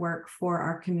table that work for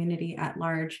our community at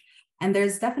large. And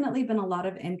there's definitely been a lot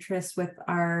of interest with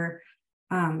our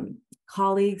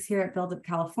colleagues here at Build Up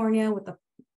California, with the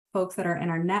folks that are in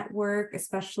our network,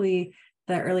 especially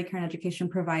the early care and education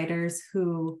providers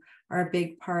who are a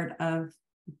big part of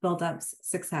Build Up's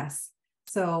success.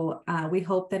 So we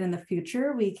hope that in the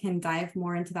future, we can dive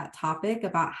more into that topic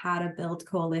about how to build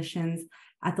coalitions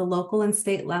at the local and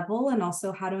state level, and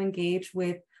also how to engage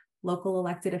with local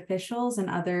elected officials and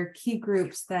other key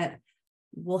groups that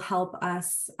will help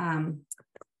us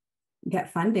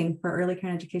get funding for early care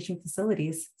and education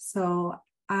facilities. So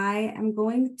I am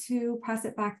going to pass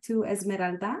it back to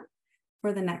Esmeralda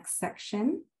for the next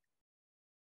section.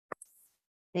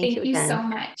 Thank you so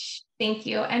much. Thank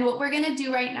you. And what we're going to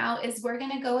do right now is we're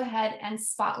going to go ahead and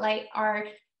spotlight our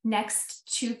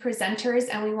next two presenters.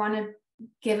 And we want to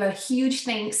give a huge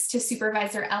thanks to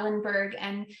Supervisor Ellenberg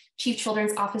and Chief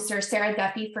Children's Officer Sarah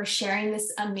Duffy for sharing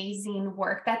this amazing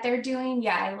work that they're doing.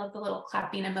 Yeah, I love the little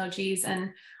clapping emojis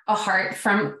and a heart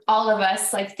from all of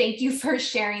us. Like, thank you for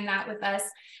sharing that with us.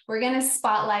 We're going to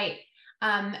spotlight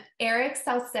Erick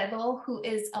Saucedo, who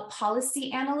is a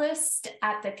policy analyst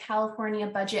at the California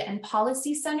Budget and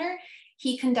Policy Center.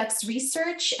 He conducts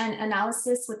research and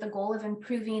analysis with the goal of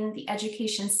improving the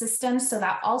education system so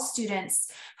that all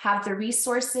students have the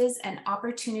resources and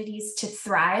opportunities to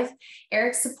thrive.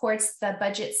 Erick supports the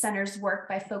Budget Center's work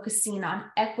by focusing on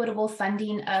equitable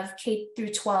funding of K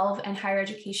through 12 and higher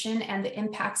education and the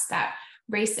impacts that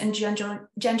race and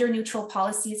gender neutral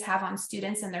policies have on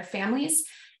students and their families.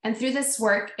 And through this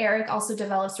work, Erick also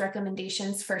develops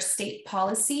recommendations for state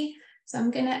policy. So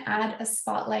I'm going to add a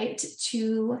spotlight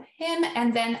to him.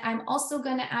 And then I'm also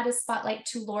going to add a spotlight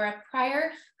to Laura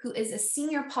Pryor, who is a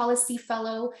senior policy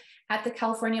fellow at the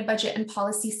California Budget and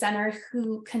Policy Center,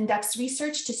 who conducts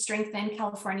research to strengthen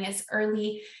California's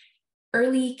early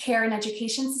early care and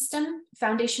education system.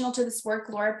 Foundational to this work,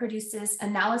 Laura produces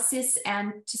analysis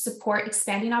and to support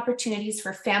expanding opportunities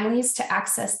for families to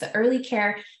access the early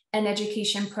care and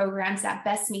education programs that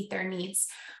best meet their needs.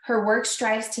 Her work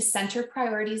strives to center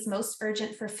priorities most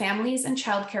urgent for families and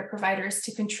childcare providers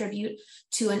to contribute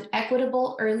to an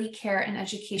equitable early care and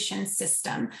education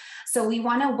system. So we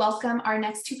want to welcome our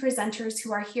next two presenters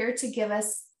who are here to give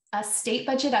us a state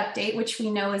budget update, which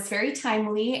we know is very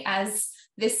timely as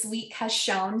this week has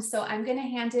shown. So I'm going to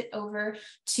hand it over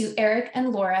to Erick and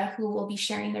Laura, who will be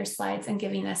sharing their slides and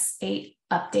giving us an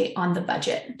update on the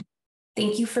budget.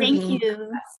 Thank you for being with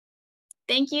us.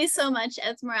 Thank you so much,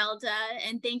 Esmeralda,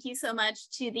 and thank you so much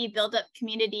to the Build Up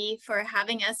community for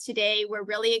having us today. We're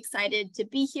really excited to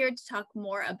be here to talk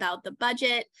more about the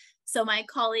budget. So my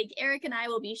colleague Erick and I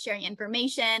will be sharing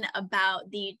information about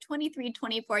the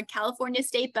 23-24 California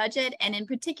state budget, and in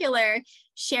particular,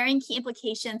 sharing key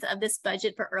implications of this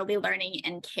budget for early learning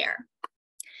and care.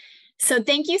 So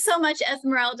thank you so much,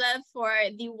 Esmeralda, for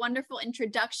the wonderful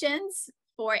introductions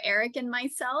for Erick and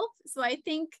myself. So I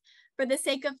think for the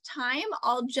sake of time,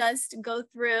 I'll just go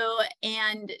through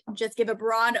and just give a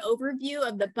broad overview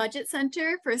of the Budget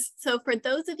Center. So for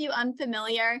those of you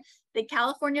unfamiliar, the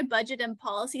California Budget and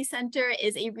Policy Center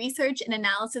is a research and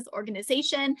analysis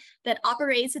organization that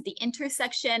operates at the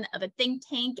intersection of a think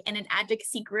tank and an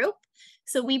advocacy group.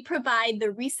 So we provide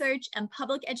the research and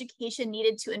public education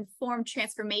needed to inform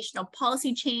transformational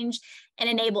policy change and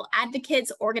enable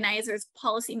advocates, organizers,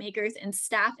 policymakers, and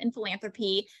staff in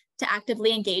philanthropy to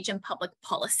actively engage in public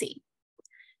policy.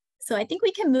 So I think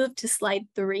we can move to slide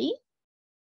 3.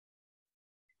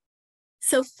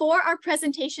 So for our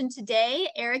presentation today,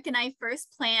 Erick and I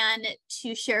first plan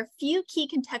to share a few key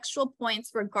contextual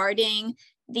points regarding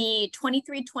the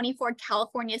 23-24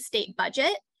 California state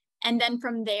budget. And then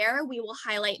from there, we will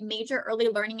highlight major early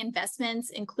learning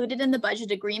investments included in the budget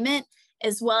agreement,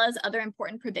 as well as other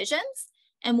important provisions.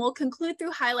 And we'll conclude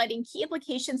through highlighting key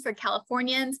implications for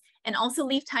Californians and also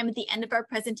leave time at the end of our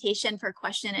presentation for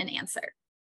question and answer.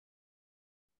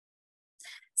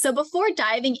 So before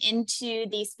diving into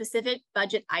the specific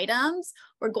budget items,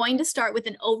 we're going to start with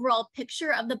an overall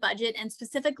picture of the budget and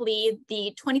specifically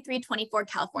the 23-24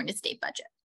 California state budget.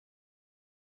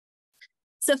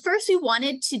 So first, we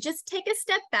wanted to just take a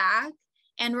step back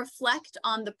and reflect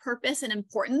on the purpose and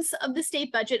importance of the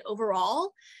state budget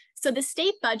overall. So the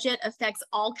state budget affects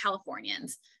all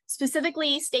Californians.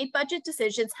 Specifically, state budget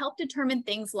decisions help determine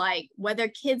things like whether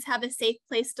kids have a safe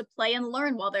place to play and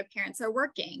learn while their parents are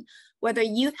working, whether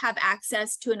youth have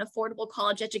access to an affordable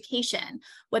college education,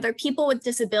 whether people with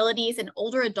disabilities and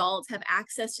older adults have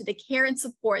access to the care and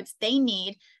supports they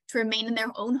need to remain in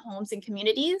their own homes and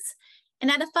communities. And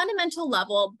at a fundamental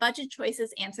level, budget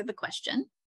choices answer the question.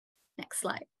 Next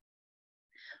slide.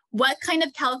 What kind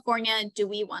of California do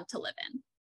we want to live in?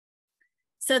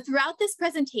 So throughout this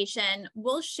presentation,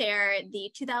 we'll share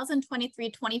the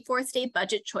 2023-24 state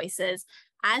budget choices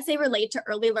as they relate to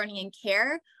early learning and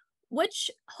care, which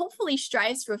hopefully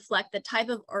strives to reflect the type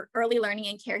of early learning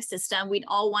and care system we'd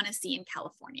all want to see in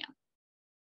California.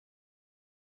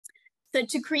 So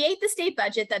to create the state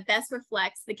budget that best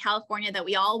reflects the California that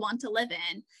we all want to live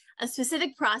in, a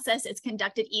specific process is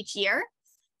conducted each year.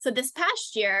 So this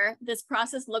past year, this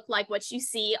process looked like what you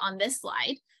see on this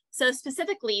slide. So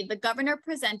specifically, the governor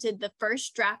presented the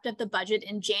first draft of the budget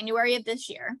in January of this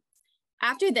year.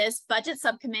 After this, budget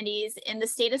subcommittees in the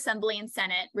State Assembly and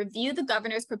Senate review the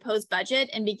governor's proposed budget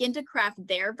and begin to craft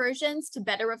their versions to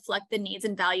better reflect the needs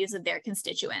and values of their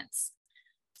constituents.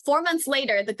 4 months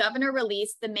later, the governor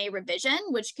released the May revision,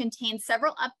 which contains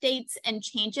several updates and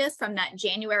changes from that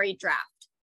January draft.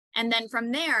 And then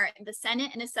from there, the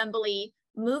Senate and Assembly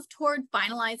moved toward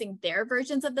finalizing their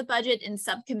versions of the budget in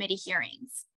subcommittee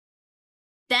hearings.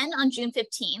 Then on June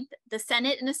 15th, the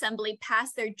Senate and Assembly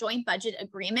passed their joint budget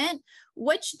agreement,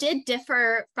 which did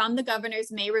differ from the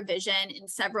governor's May revision in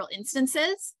several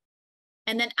instances.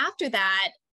 And then after that,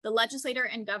 the legislator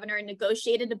and governor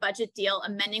negotiated a budget deal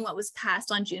amending what was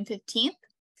passed on June 15th.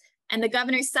 And the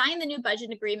governor signed the new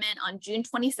budget agreement on June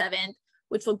 27th,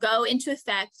 which will go into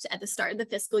effect at the start of the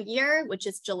fiscal year, which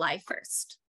is July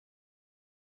 1st.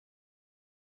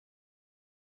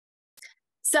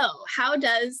 So how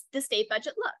does the state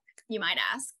budget look, you might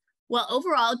ask? Well,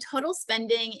 overall, total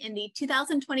spending in the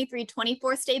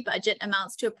 2023-24 state budget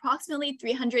amounts to approximately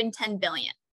 $310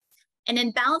 billion. And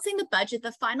in balancing the budget,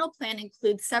 the final plan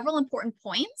includes several important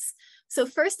points. So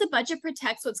first, the budget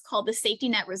protects what's called the safety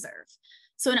net reserve.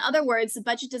 So in other words, the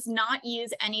budget does not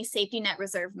use any safety net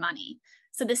reserve money.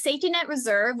 So the safety net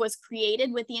reserve was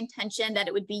created with the intention that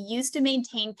it would be used to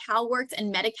maintain CalWORKs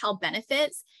and Medi-Cal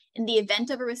benefits in the event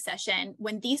of a recession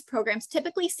when these programs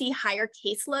typically see higher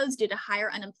caseloads due to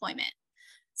higher unemployment.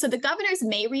 So the governors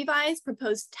may revise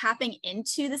proposed tapping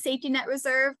into the safety net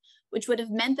reserve, which would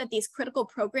have meant that these critical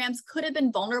programs could have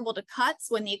been vulnerable to cuts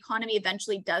when the economy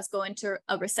eventually does go into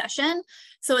a recession.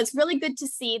 So it's really good to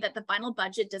see that the final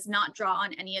budget does not draw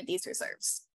on any of these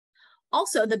reserves.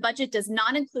 Also, the budget does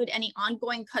not include any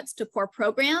ongoing cuts to core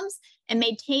programs and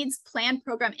maintains planned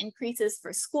program increases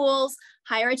for schools,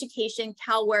 higher education,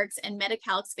 CalWORKs, and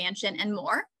Medi-Cal expansion, and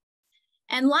more.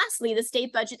 And lastly, the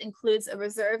state budget includes a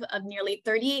reserve of nearly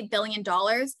 $38 billion,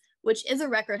 which is a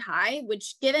record high,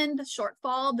 which given the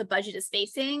shortfall the budget is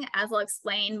facing, as I'll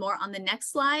explain more on the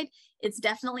next slide, it's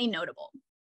definitely notable.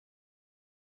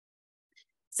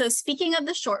 So speaking of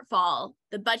the shortfall,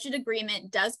 the budget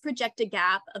agreement does project a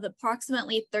gap of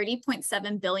approximately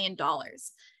 $30.7 billion.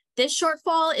 This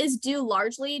shortfall is due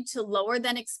largely to lower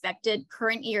than expected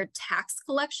current year tax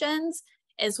collections,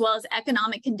 as well as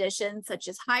economic conditions such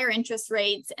as higher interest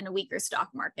rates and a weaker stock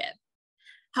market.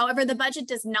 However, the budget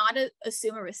does not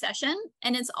assume a recession,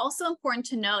 and it's also important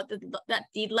to note that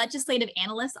the Legislative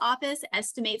Analyst Office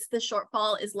estimates the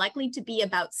shortfall is likely to be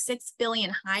about $6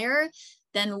 billion higher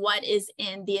than what is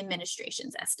in the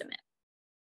administration's estimate.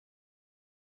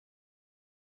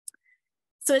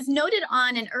 So as noted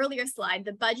on an earlier slide,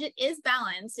 the budget is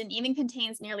balanced and even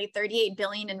contains nearly $38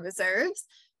 billion in reserves.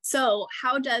 So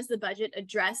how does the budget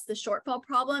address the shortfall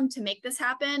problem to make this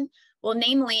happen? Well,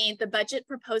 namely, the budget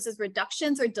proposes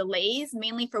reductions or delays,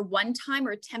 mainly for one-time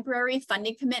or temporary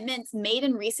funding commitments made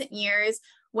in recent years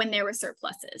when there were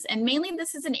surpluses. And mainly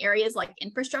this is in areas like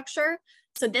infrastructure.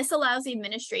 So this allows the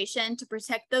administration to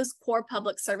protect those core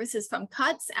public services from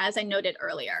cuts, as I noted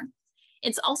earlier.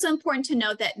 It's also important to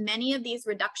note that many of these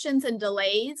reductions and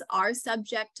delays are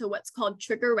subject to what's called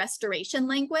trigger restoration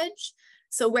language.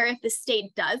 So where if the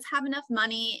state does have enough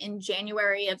money in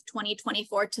January of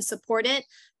 2024 to support it,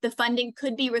 the funding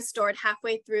could be restored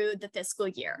halfway through the fiscal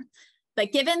year.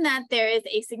 But given that there is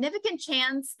a significant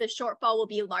chance the shortfall will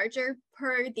be larger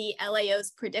per the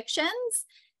LAO's predictions,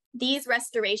 these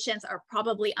restorations are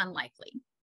probably unlikely.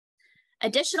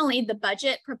 Additionally, the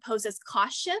budget proposes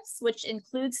cost shifts, which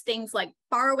includes things like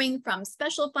borrowing from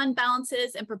special fund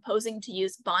balances and proposing to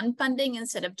use bond funding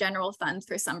instead of general funds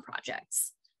for some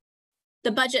projects.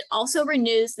 The budget also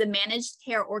renews the Managed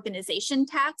Care Organization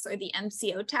Tax, or the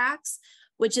MCO tax,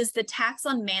 which is the tax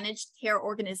on managed care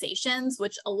organizations,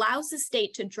 which allows the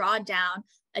state to draw down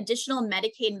additional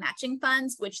Medicaid matching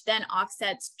funds, which then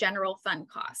offsets general fund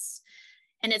costs.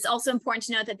 And it's also important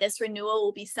to note that this renewal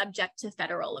will be subject to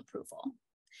federal approval.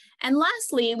 And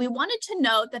lastly, we wanted to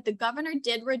note that the governor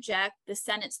did reject the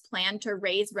Senate's plan to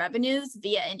raise revenues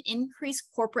via an increased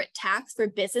corporate tax for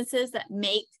businesses that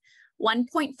make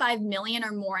 $1.5 million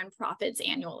or more in profits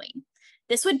annually.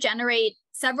 This would generate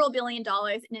several $1 billion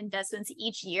in investments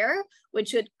each year,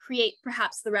 which would create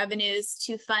perhaps the revenues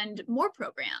to fund more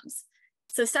programs.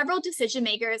 So several decision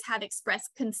makers have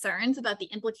expressed concerns about the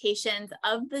implications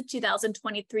of the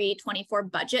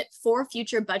 2023-24 budget for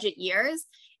future budget years.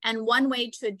 And one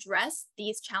way to address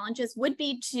these challenges would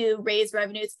be to raise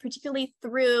revenues, particularly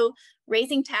through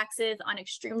raising taxes on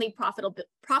extremely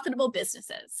profitable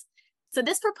businesses. So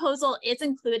this proposal is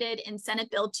included in Senate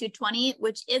Bill 220,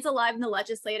 which is alive in the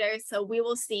legislature, so we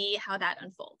will see how that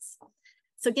unfolds.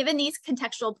 So given these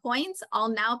contextual points, I'll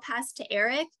now pass to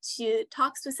Eric to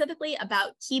talk specifically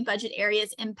about key budget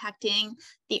areas impacting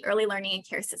the early learning and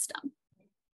care system.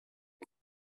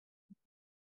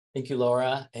 Thank you,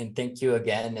 Laura, and thank you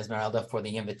again, Esmeralda, for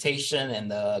the invitation and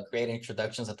the great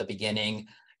introductions at the beginning.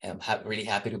 I'm really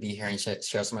happy to be here and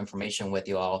share some information with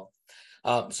you all.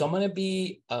 So I'm going to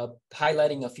be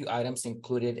highlighting a few items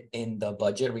included in the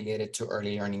budget related to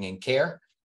early learning and care.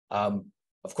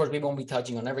 Of course, we won't be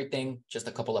touching on everything, just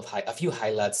a few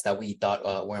highlights that we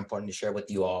thought were important to share with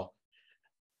you all.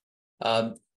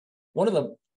 One of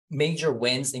the major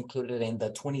wins included in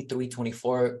the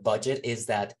 23-24 budget is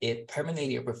that it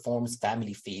permanently reforms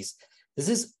family fees. This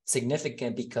is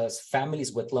significant because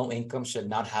families with low income should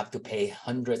not have to pay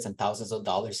hundreds and thousands of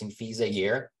dollars in fees a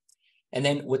year. And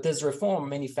then with this reform,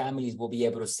 many families will be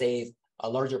able to save a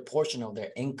larger portion of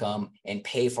their income and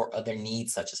pay for other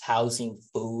needs such as housing,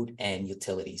 food, and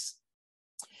utilities.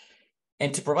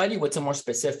 And to provide you with some more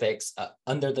specifics,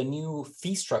 under the new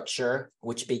fee structure,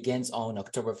 which begins on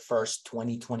October 1st,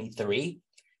 2023,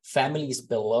 families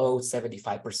below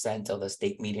 75% of the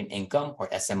state median income, or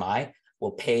SMI,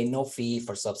 will pay no fee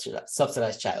for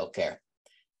subsidized childcare.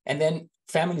 And then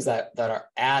families that are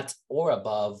at or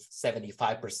above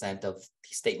 75% of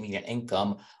the state median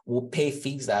income will pay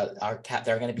fees that are capped.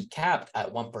 They're going to be capped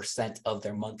at 1% of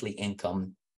their monthly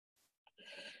income.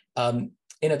 In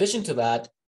addition to that,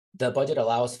 the budget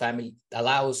allows family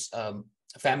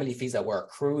fees that were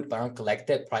accrued but aren't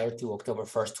collected prior to October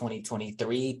 1st,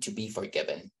 2023 to be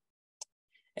forgiven.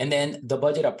 And then the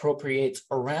budget appropriates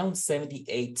around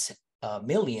 78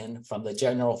 million from the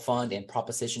general fund and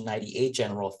Proposition 98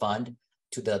 general fund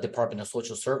to the Department of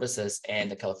Social Services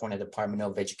and the California Department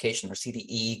of Education, or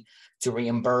CDE, to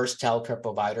reimburse childcare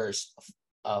providers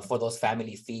for those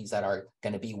family fees that are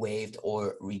going to be waived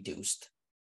or reduced.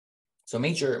 So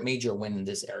major win in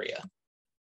this area.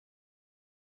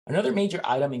 Another major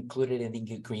item included in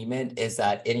the agreement is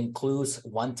that it includes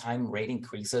one-time rate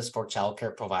increases for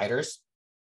childcare providers.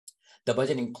 The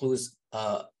budget includes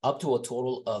up to a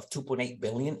total of 2.8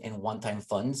 billion in one-time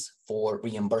funds for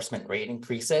reimbursement rate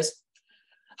increases.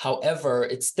 However,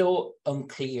 it's still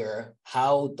unclear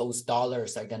how those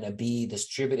dollars are going to be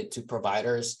distributed to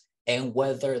providers and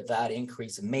whether that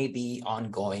increase may be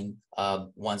ongoing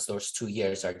once those 2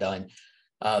 years are done.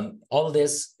 All of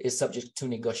this is subject to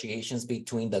negotiations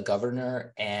between the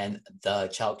governor and the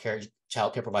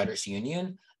childcare providers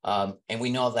union. And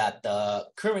we know that the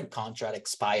current contract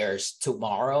expires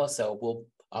tomorrow, so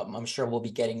I'm sure we'll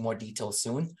be getting more details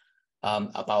soon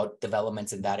about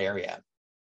developments in that area.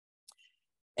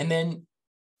 And then,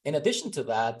 in addition to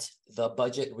that, the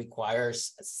budget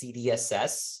requires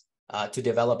CDSS to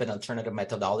develop an alternative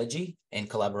methodology in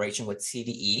collaboration with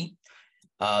CDE.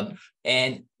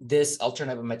 And this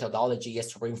alternative methodology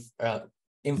is to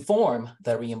inform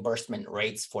the reimbursement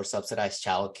rates for subsidized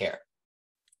childcare.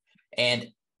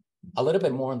 And a little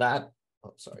bit more on that,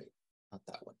 oh, sorry, not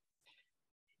that one,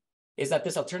 is that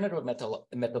this alternative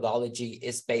methodology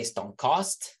is based on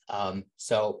cost.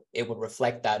 So it would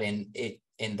reflect that in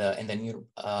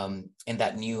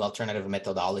that new alternative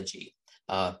methodology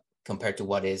compared to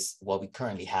what we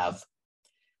currently have.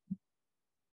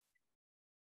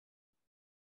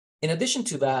 In addition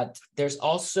to that, there's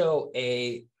also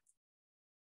the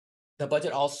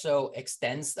budget also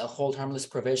extends the hold harmless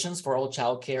provisions for all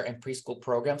childcare and preschool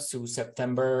programs to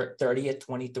September 30th,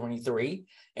 2023.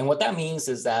 And what that means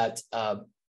is that the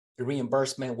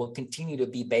reimbursement will continue to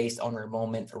be based on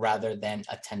enrollment rather than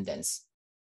attendance.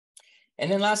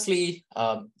 And then lastly,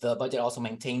 the budget also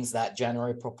maintains that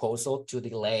January proposal to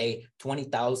delay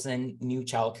 20,000 new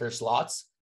childcare slots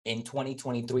in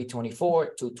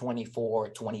 2023-24 to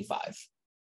 24-25.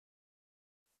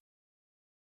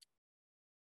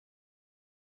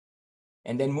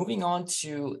 And then moving on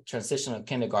to transitional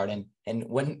kindergarten. And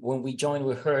when we joined,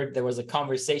 we heard there was a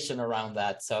conversation around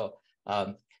that. So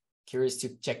curious to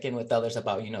check in with others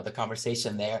about, the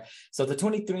conversation there. So the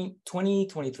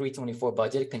 2023-24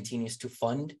 budget continues to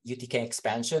fund UTK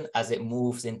expansion as it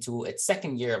moves into its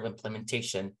second year of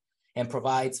implementation and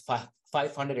provides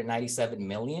 597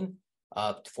 million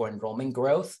for enrollment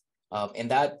growth. And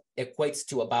that equates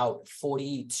to about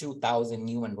 42,000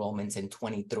 new enrollments in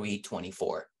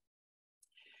 23-24.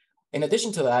 In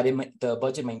addition to that, the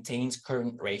budget maintains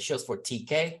current ratios for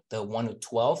TK, the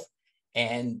 1:12,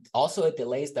 and also it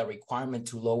delays the requirement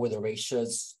to lower the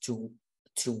ratios to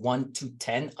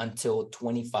 1:10 until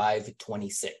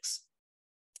 25-26.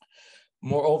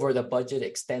 Moreover, the budget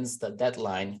extends the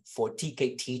deadline for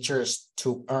TK teachers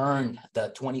to earn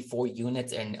the 24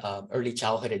 units in early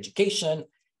childhood education,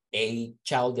 a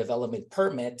child development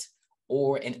permit,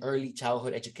 or an early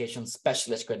childhood education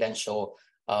specialist credential.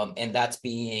 And that's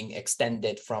being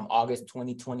extended from August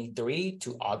 2023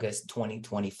 to August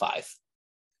 2025.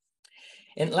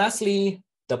 And lastly,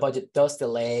 the budget does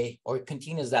delay or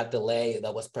continues that delay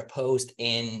that was proposed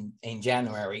in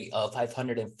January of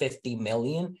 550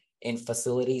 million in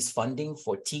facilities funding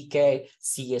for TK,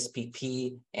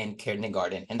 CSPP, and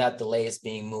kindergarten. And that delay is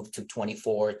being moved to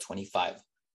 24-25.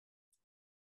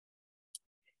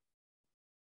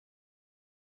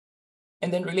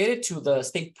 And then related to the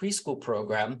state preschool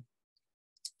program,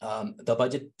 the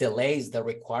budget delays the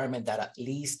requirement that at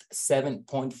least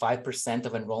 7.5%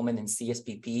 of enrollment in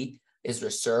CSPP is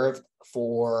reserved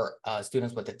for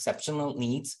students with exceptional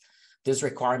needs. This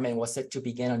requirement was set to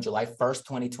begin on July 1st,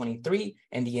 2023,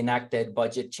 and the enacted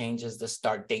budget changes the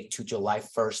start date to July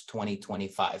 1st,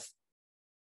 2025.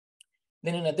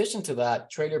 Then in addition to that,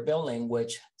 trailer billing,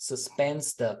 which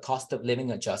suspends the cost of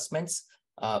living adjustments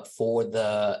for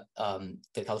the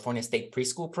California State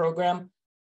Preschool Program,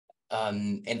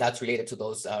 and that's related to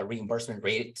those reimbursement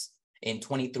rates in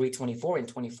 23-24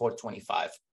 and 24-25.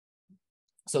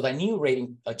 So the new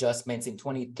rating adjustments in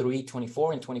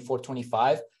 23-24 and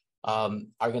 24-25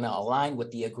 are going to align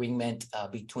with the agreement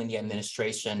between the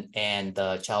administration and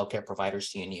the Child Care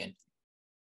Providers Union.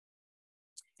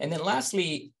 And then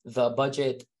lastly, the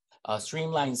budget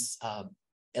streamlines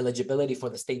eligibility for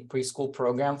the state preschool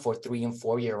program for 3- and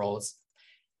 4-year-olds.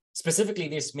 Specifically,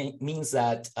 this means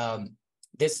that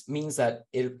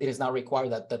it is not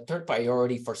required that the third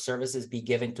priority for services be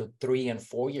given to 3- and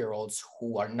 4-year-olds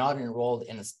who are not enrolled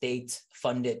in a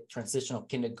state-funded transitional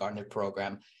kindergarten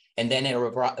program, and then it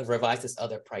revises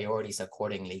other priorities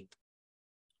accordingly.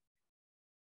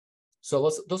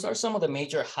 So those are some of the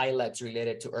major highlights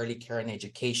related to early care and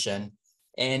education,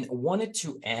 and wanted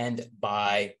to end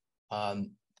by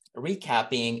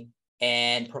recapping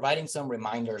and providing some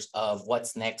reminders of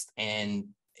what's next in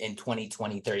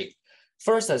 2023.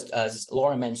 First, as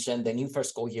Laura mentioned, the new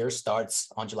fiscal year starts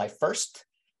on July 1st.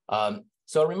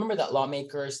 So remember that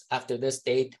lawmakers after this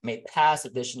date may pass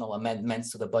additional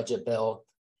amendments to the budget bill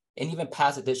and even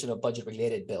pass additional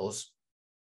budget-related bills.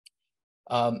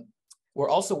 We're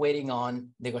also waiting on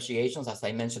negotiations, as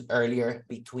I mentioned earlier,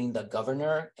 between the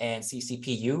governor and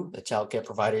CCPU, the Child Care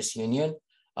Providers Union.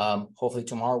 Hopefully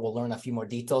tomorrow we'll learn a few more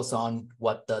details on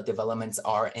what the developments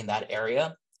are in that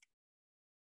area.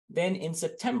 Then in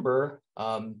September,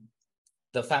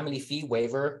 the family fee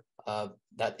waiver,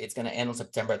 that it's going to end on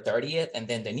September 30th, and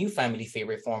then the new family fee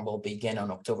reform will begin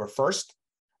on October 1st.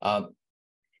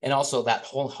 And also that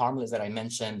whole harmless that I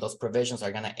mentioned, those provisions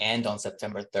are going to end on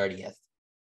September 30th.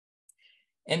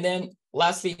 And then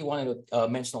lastly, we wanted to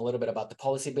mention a little bit about the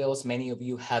policy bills. Many of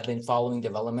you have been following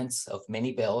developments of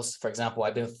many bills. For example,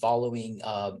 I've been following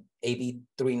AB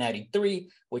 393,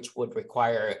 which would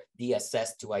require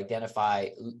DSS to identify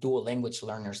dual language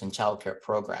learners in childcare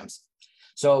programs.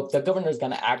 So the governor is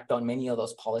going to act on many of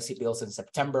those policy bills in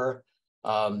September,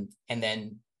 and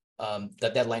then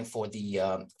the deadline for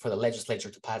the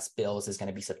legislature to pass bills is going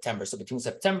to be September. So between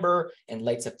September and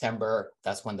late September,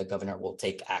 that's when the governor will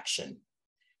take action.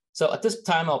 So at this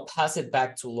time, I'll pass it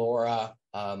back to Laura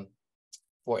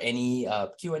for any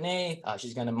Q&A.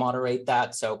 She's going to moderate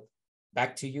that. So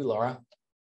back to you, Laura.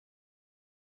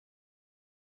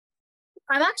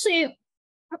 I'm actually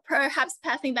perhaps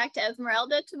passing back to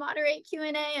Esmeralda to moderate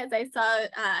Q&A, as I saw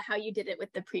how you did it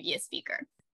with the previous speaker.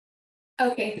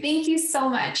 Okay, thank you so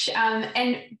much.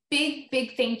 And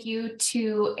big thank you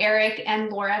to Eric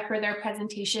and Laura for their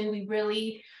presentation. We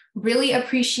really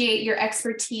appreciate your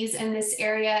expertise in this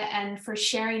area and for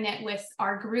sharing it with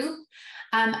our group.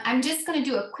 I'm just going to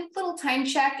do a quick little time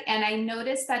check, and I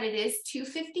noticed that it is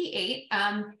 2:58.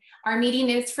 Our meeting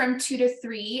is from 2 to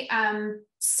 3.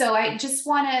 So I just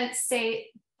want to say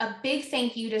a big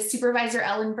thank you to Supervisor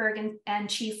Ellenberg and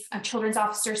Chief Children's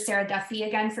Officer Sarah Duffy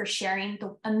again for sharing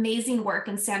the amazing work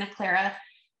in Santa Clara,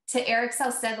 to Erick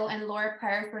Saucedo and Laura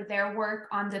Pryor for their work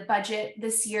on the budget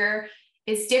this year.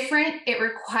 Is different. It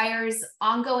requires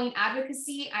ongoing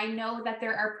advocacy. I know that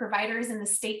there are providers in the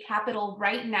state capitol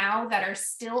right now that are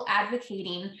still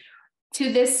advocating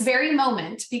to this very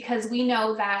moment, because we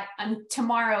know that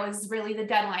tomorrow is really the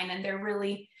deadline and they're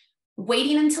really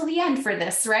waiting until the end for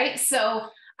this, right? So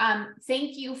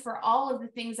thank you for all of the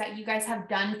things that you guys have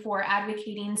done for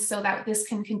advocating so that this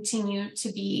can continue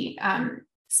to be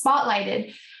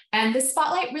spotlighted. And the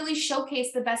spotlight really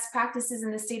showcased the best practices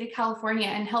in the state of California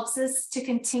and helps us to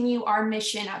continue our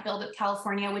mission at Build Up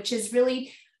California, which is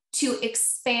really to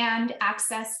expand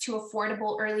access to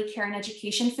affordable early care and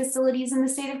education facilities in the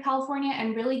state of California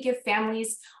and really give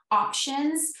families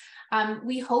options.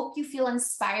 We hope you feel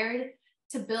inspired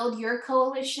to build your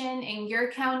coalition in your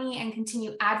county and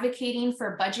continue advocating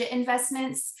for budget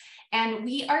investments. And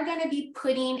we are going to be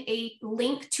putting a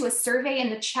link to a survey in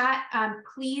the chat.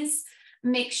 Please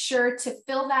make sure to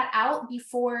fill that out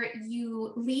before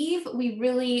you leave. We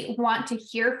really want to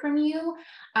hear from you.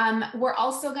 We're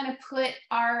also going to put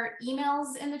our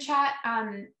emails in the chat.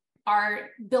 Our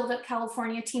Build Up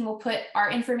California team will put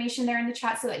our information there in the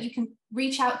chat so that you can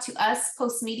reach out to us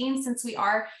post-meeting, since we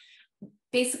are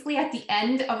basically at the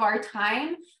end of our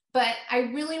time. But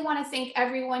I really want to thank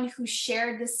everyone who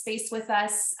shared this space with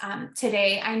us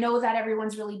today. I know that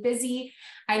everyone's really busy.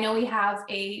 I know we have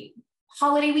a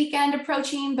holiday weekend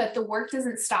approaching, but the work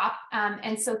doesn't stop.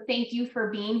 And so thank you for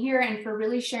being here and for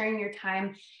really sharing your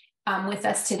time with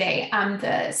us today.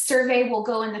 The survey will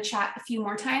go in the chat a few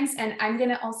more times, and I'm going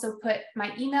to also put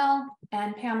my email,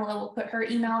 and Pamela will put her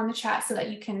email in the chat so that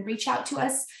you can reach out to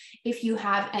us if you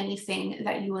have anything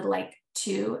that you would like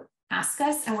to ask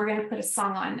us. And we're going to put a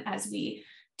song on as we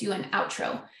do an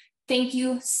outro. Thank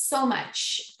you so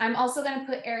much. I'm also going to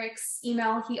put Eric's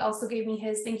email. He also gave me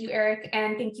his. Thank you, Eric.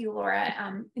 And thank you,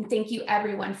 Laura. And thank you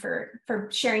everyone for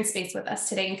sharing space with us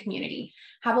today in community.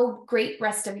 Have a great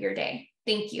rest of your day.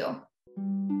 Thank you.